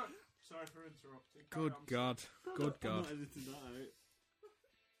 sorry for interrupting. Good God. Good I'm God. not editing that out.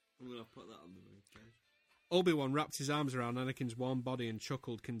 I'm going to put that on the page. Obi-Wan wrapped his arms around Anakin's warm body and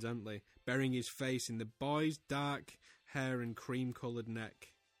chuckled contently, burying his face in the boy's dark hair and cream-coloured neck.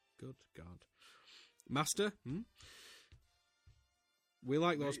 Good God. Master? We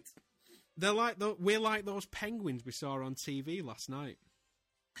like those... They're like we're like those penguins we saw on TV last night.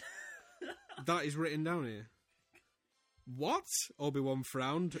 That is written down here. What? Obi-Wan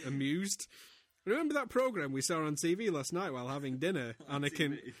frowned, amused. Remember that programme we saw on TV last night while having dinner?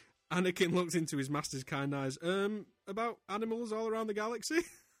 Anakin looked into his master's kind eyes. About animals all around the galaxy?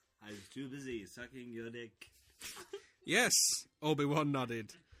 I was too busy sucking your dick. Yes, Obi-Wan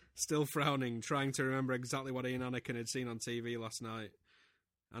nodded, still frowning, trying to remember exactly what he and Anakin had seen on TV last night.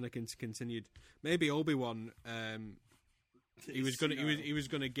 Anakin continued. Maybe Obi-Wan, he was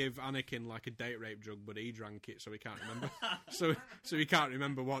gonna give Anakin like a date rape drug, but he drank it, so he can't remember. so he can't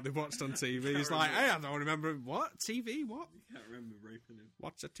remember what they watched on TV. He's like, hey, I don't remember what TV. What? You can't remember raping him.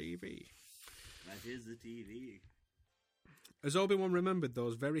 What's a TV? That is the TV. As Obi-Wan remembered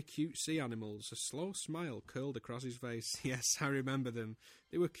those very cute sea animals, a slow smile curled across his face. Yes, I remember them.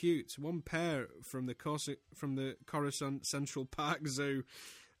 They were cute. One pair from the Coruscant Central Park Zoo.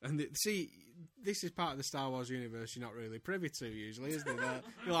 And see, this is part of the Star Wars universe you're not really privy to usually, isn't it?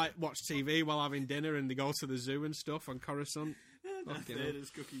 You like watch TV while having dinner and they go to the zoo and stuff on Coruscant. Darth Vader's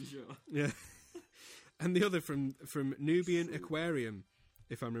cooking show. Yeah. And the other from Nubian Aquarium,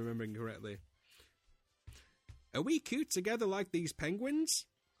 if I'm remembering correctly. Are we cute together like these penguins?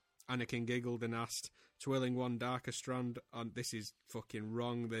 Anakin giggled and asked, twirling one darker strand on... This is fucking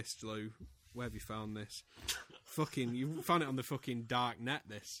wrong, this, Lou. Where have you found this? Fucking... You found it on the fucking dark net,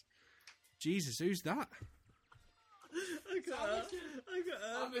 this. Jesus, who's that? I got Anakin.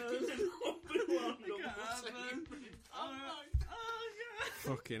 Obi-Wan. I got Anakin.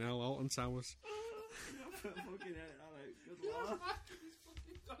 Fucking hell, Alton Towers. Fucking hell, Alex. Good laugh.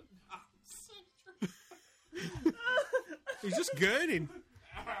 He's just gurning.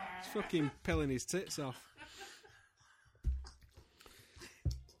 He's fucking pilling his tits off.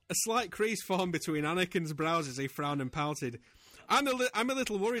 A slight crease formed between Anakin's brows as he frowned and pouted. I'm a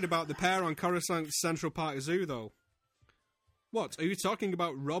little worried about the pair on Coruscant Central Park Zoo, though. What, are you talking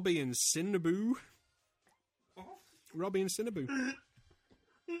about Robbie and Cinnaboo? Robbie and Cinnaboo.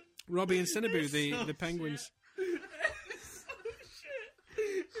 Robbie and Cinnaboo, the penguins.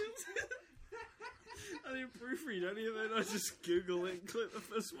 I didn't proofread any of it. I just Google it and click the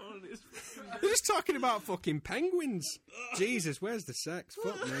first one and it's We're just talking about fucking penguins. Jesus, where's the sex?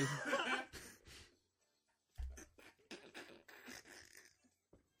 Fuck me.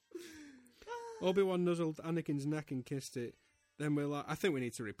 Obi-Wan nuzzled Anakin's neck and kissed it. Then we're like, I think we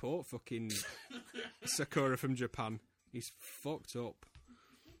need to report fucking Sakura from Japan. He's fucked up.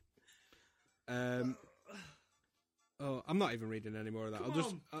 Oh, I'm not even reading any more of that. Come I'll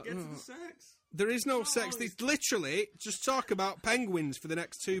just on, get to the sex. There is no sex. They literally just talk about penguins for the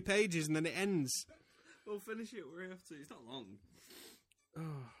next 2 pages and then it ends. We'll finish it where we have to. It's not long.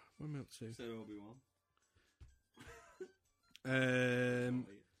 Oh, what am I up to? So Obi-Wan.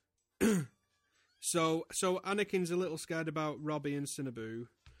 So Anakin's a little scared about Robbie and Cinnaboo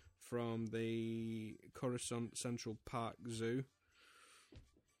from the Coruscant Central Park Zoo.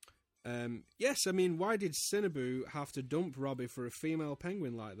 Yes, I mean, why did Cinnaboo have to dump Robbie for a female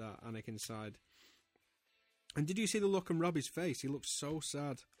penguin like that? Anakin sighed. And did you see the look on Robbie's face? He looked so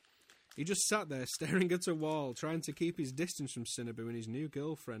sad. He just sat there staring at a wall, trying to keep his distance from Cinnaboo and his new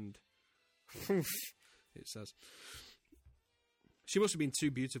girlfriend. It says. She must have been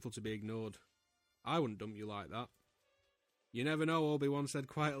too beautiful to be ignored. I wouldn't dump you like that. You never know, Obi-Wan said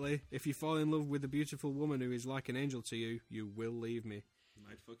quietly. If you fall in love with a beautiful woman who is like an angel to you, you will leave me. You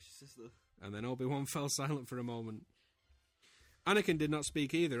might fuck your sister. And then Obi-Wan fell silent for a moment. Anakin did not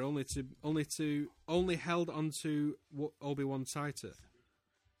speak either, only held onto Obi-Wan tighter,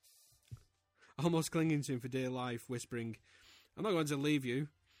 almost clinging to him for dear life, whispering, "I'm not going to leave you.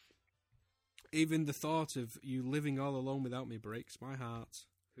 Even the thought of you living all alone without me breaks my heart."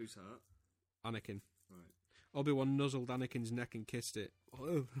 Whose heart? Anakin. Right. Obi-Wan nuzzled Anakin's neck and kissed it.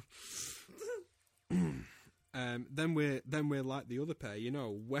 Then we're like the other pair, you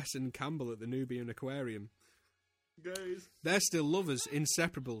know, Wes and Campbell at the Nubian Aquarium. Guys. They're still lovers,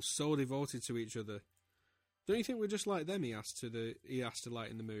 inseparable, so devoted to each other. Don't you think we're just like them? He asked to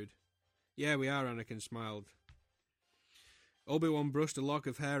lighten the mood. Yeah, we are. Anakin smiled. Obi-Wan brushed a lock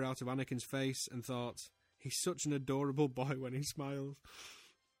of hair out of Anakin's face and thought, he's such an adorable boy when he smiles.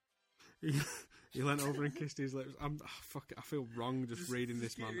 He leant over and kissed his lips. I feel wrong just reading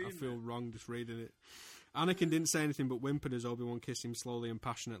this, man. I feel wrong just reading it. Anakin didn't say anything but whimpered as Obi-Wan kissed him slowly and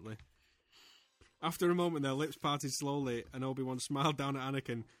passionately. After a moment, their lips parted slowly, and Obi-Wan smiled down at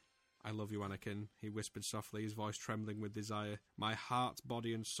Anakin. "I love you, Anakin," he whispered softly, his voice trembling with desire. "My heart,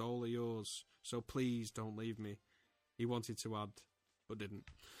 body, and soul are yours, so please don't leave me." He wanted to add, but didn't.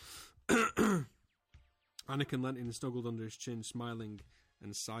 Anakin leant in and snuggled under his chin, smiling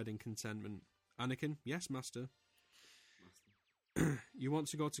and sighed in contentment. Anakin, yes, master. You want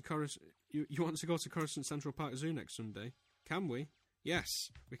to go to Coruscant Central Park Zoo next Sunday? Can we?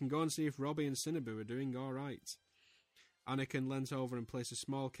 Yes, we can go and see if Robbie and Cinnaboo are doing all right. Anakin leant over and placed a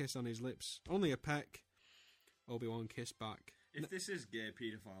small kiss on his lips. Only a peck. Obi-Wan kissed back. If this is gay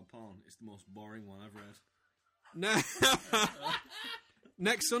paedophile porn, it's the most boring one I've read.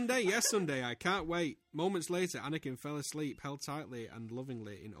 Next Sunday? Yes, Sunday. I can't wait. Moments later, Anakin fell asleep, held tightly and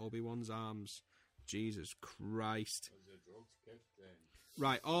lovingly in Obi-Wan's arms. Jesus Christ.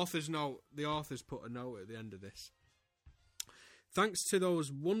 Right, author's note. The author's put a note at the end of this. Thanks to those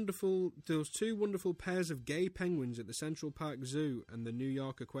two wonderful pairs of gay penguins at the Central Park Zoo and the New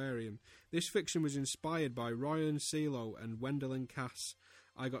York Aquarium, this fiction was inspired by Ryan Seelow and Wendelin Cass.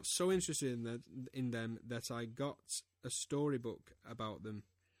 I got so interested in them that I got a storybook about them.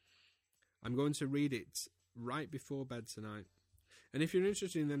 I'm going to read it right before bed tonight. And if you're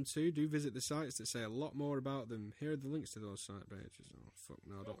interested in them too, do visit the sites that say a lot more about them. Here are the links to those site pages. Oh, fuck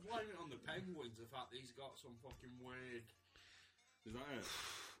no. I don't blame it on the penguins, the fact that he's got some fucking weird... Is that it?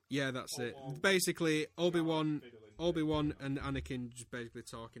 Yeah, that's it. Basically, Obi-Wan and Anakin just basically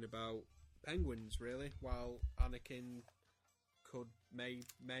talking about penguins, really, while Anakin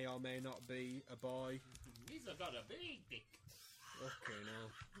may or may not be a boy. He's got a big dick. Okay, no.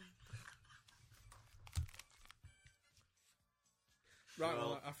 Right,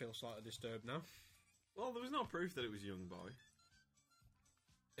 well, I feel slightly disturbed now. Well, there was no proof that it was a young boy.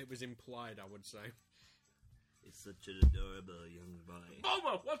 It was implied, I would say. He's such an adorable young boy.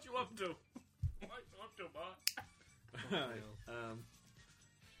 Homer, what you up to? What you up to, boy? Right.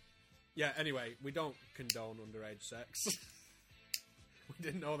 Yeah, anyway, we don't condone underage sex. We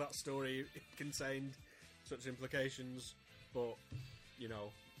didn't know that story contained such implications, but, you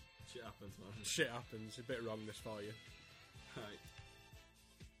know, Shit happens, man. shit happens. A bit wrongness for you. Right.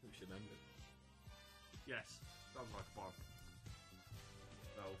 We should end it. Yes, sounds like a plan.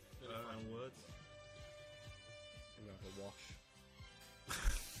 So, Any final words? I'm going to have a wash.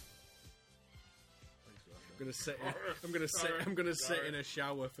 Thanks for that. I'm going to sit in a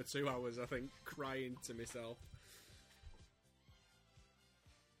shower for 2 hours, I think, crying to myself.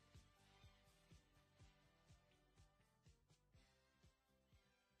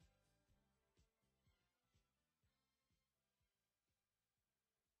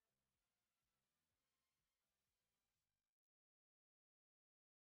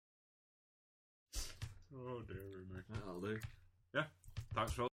 oh dear me. That'll do. Yeah, thanks for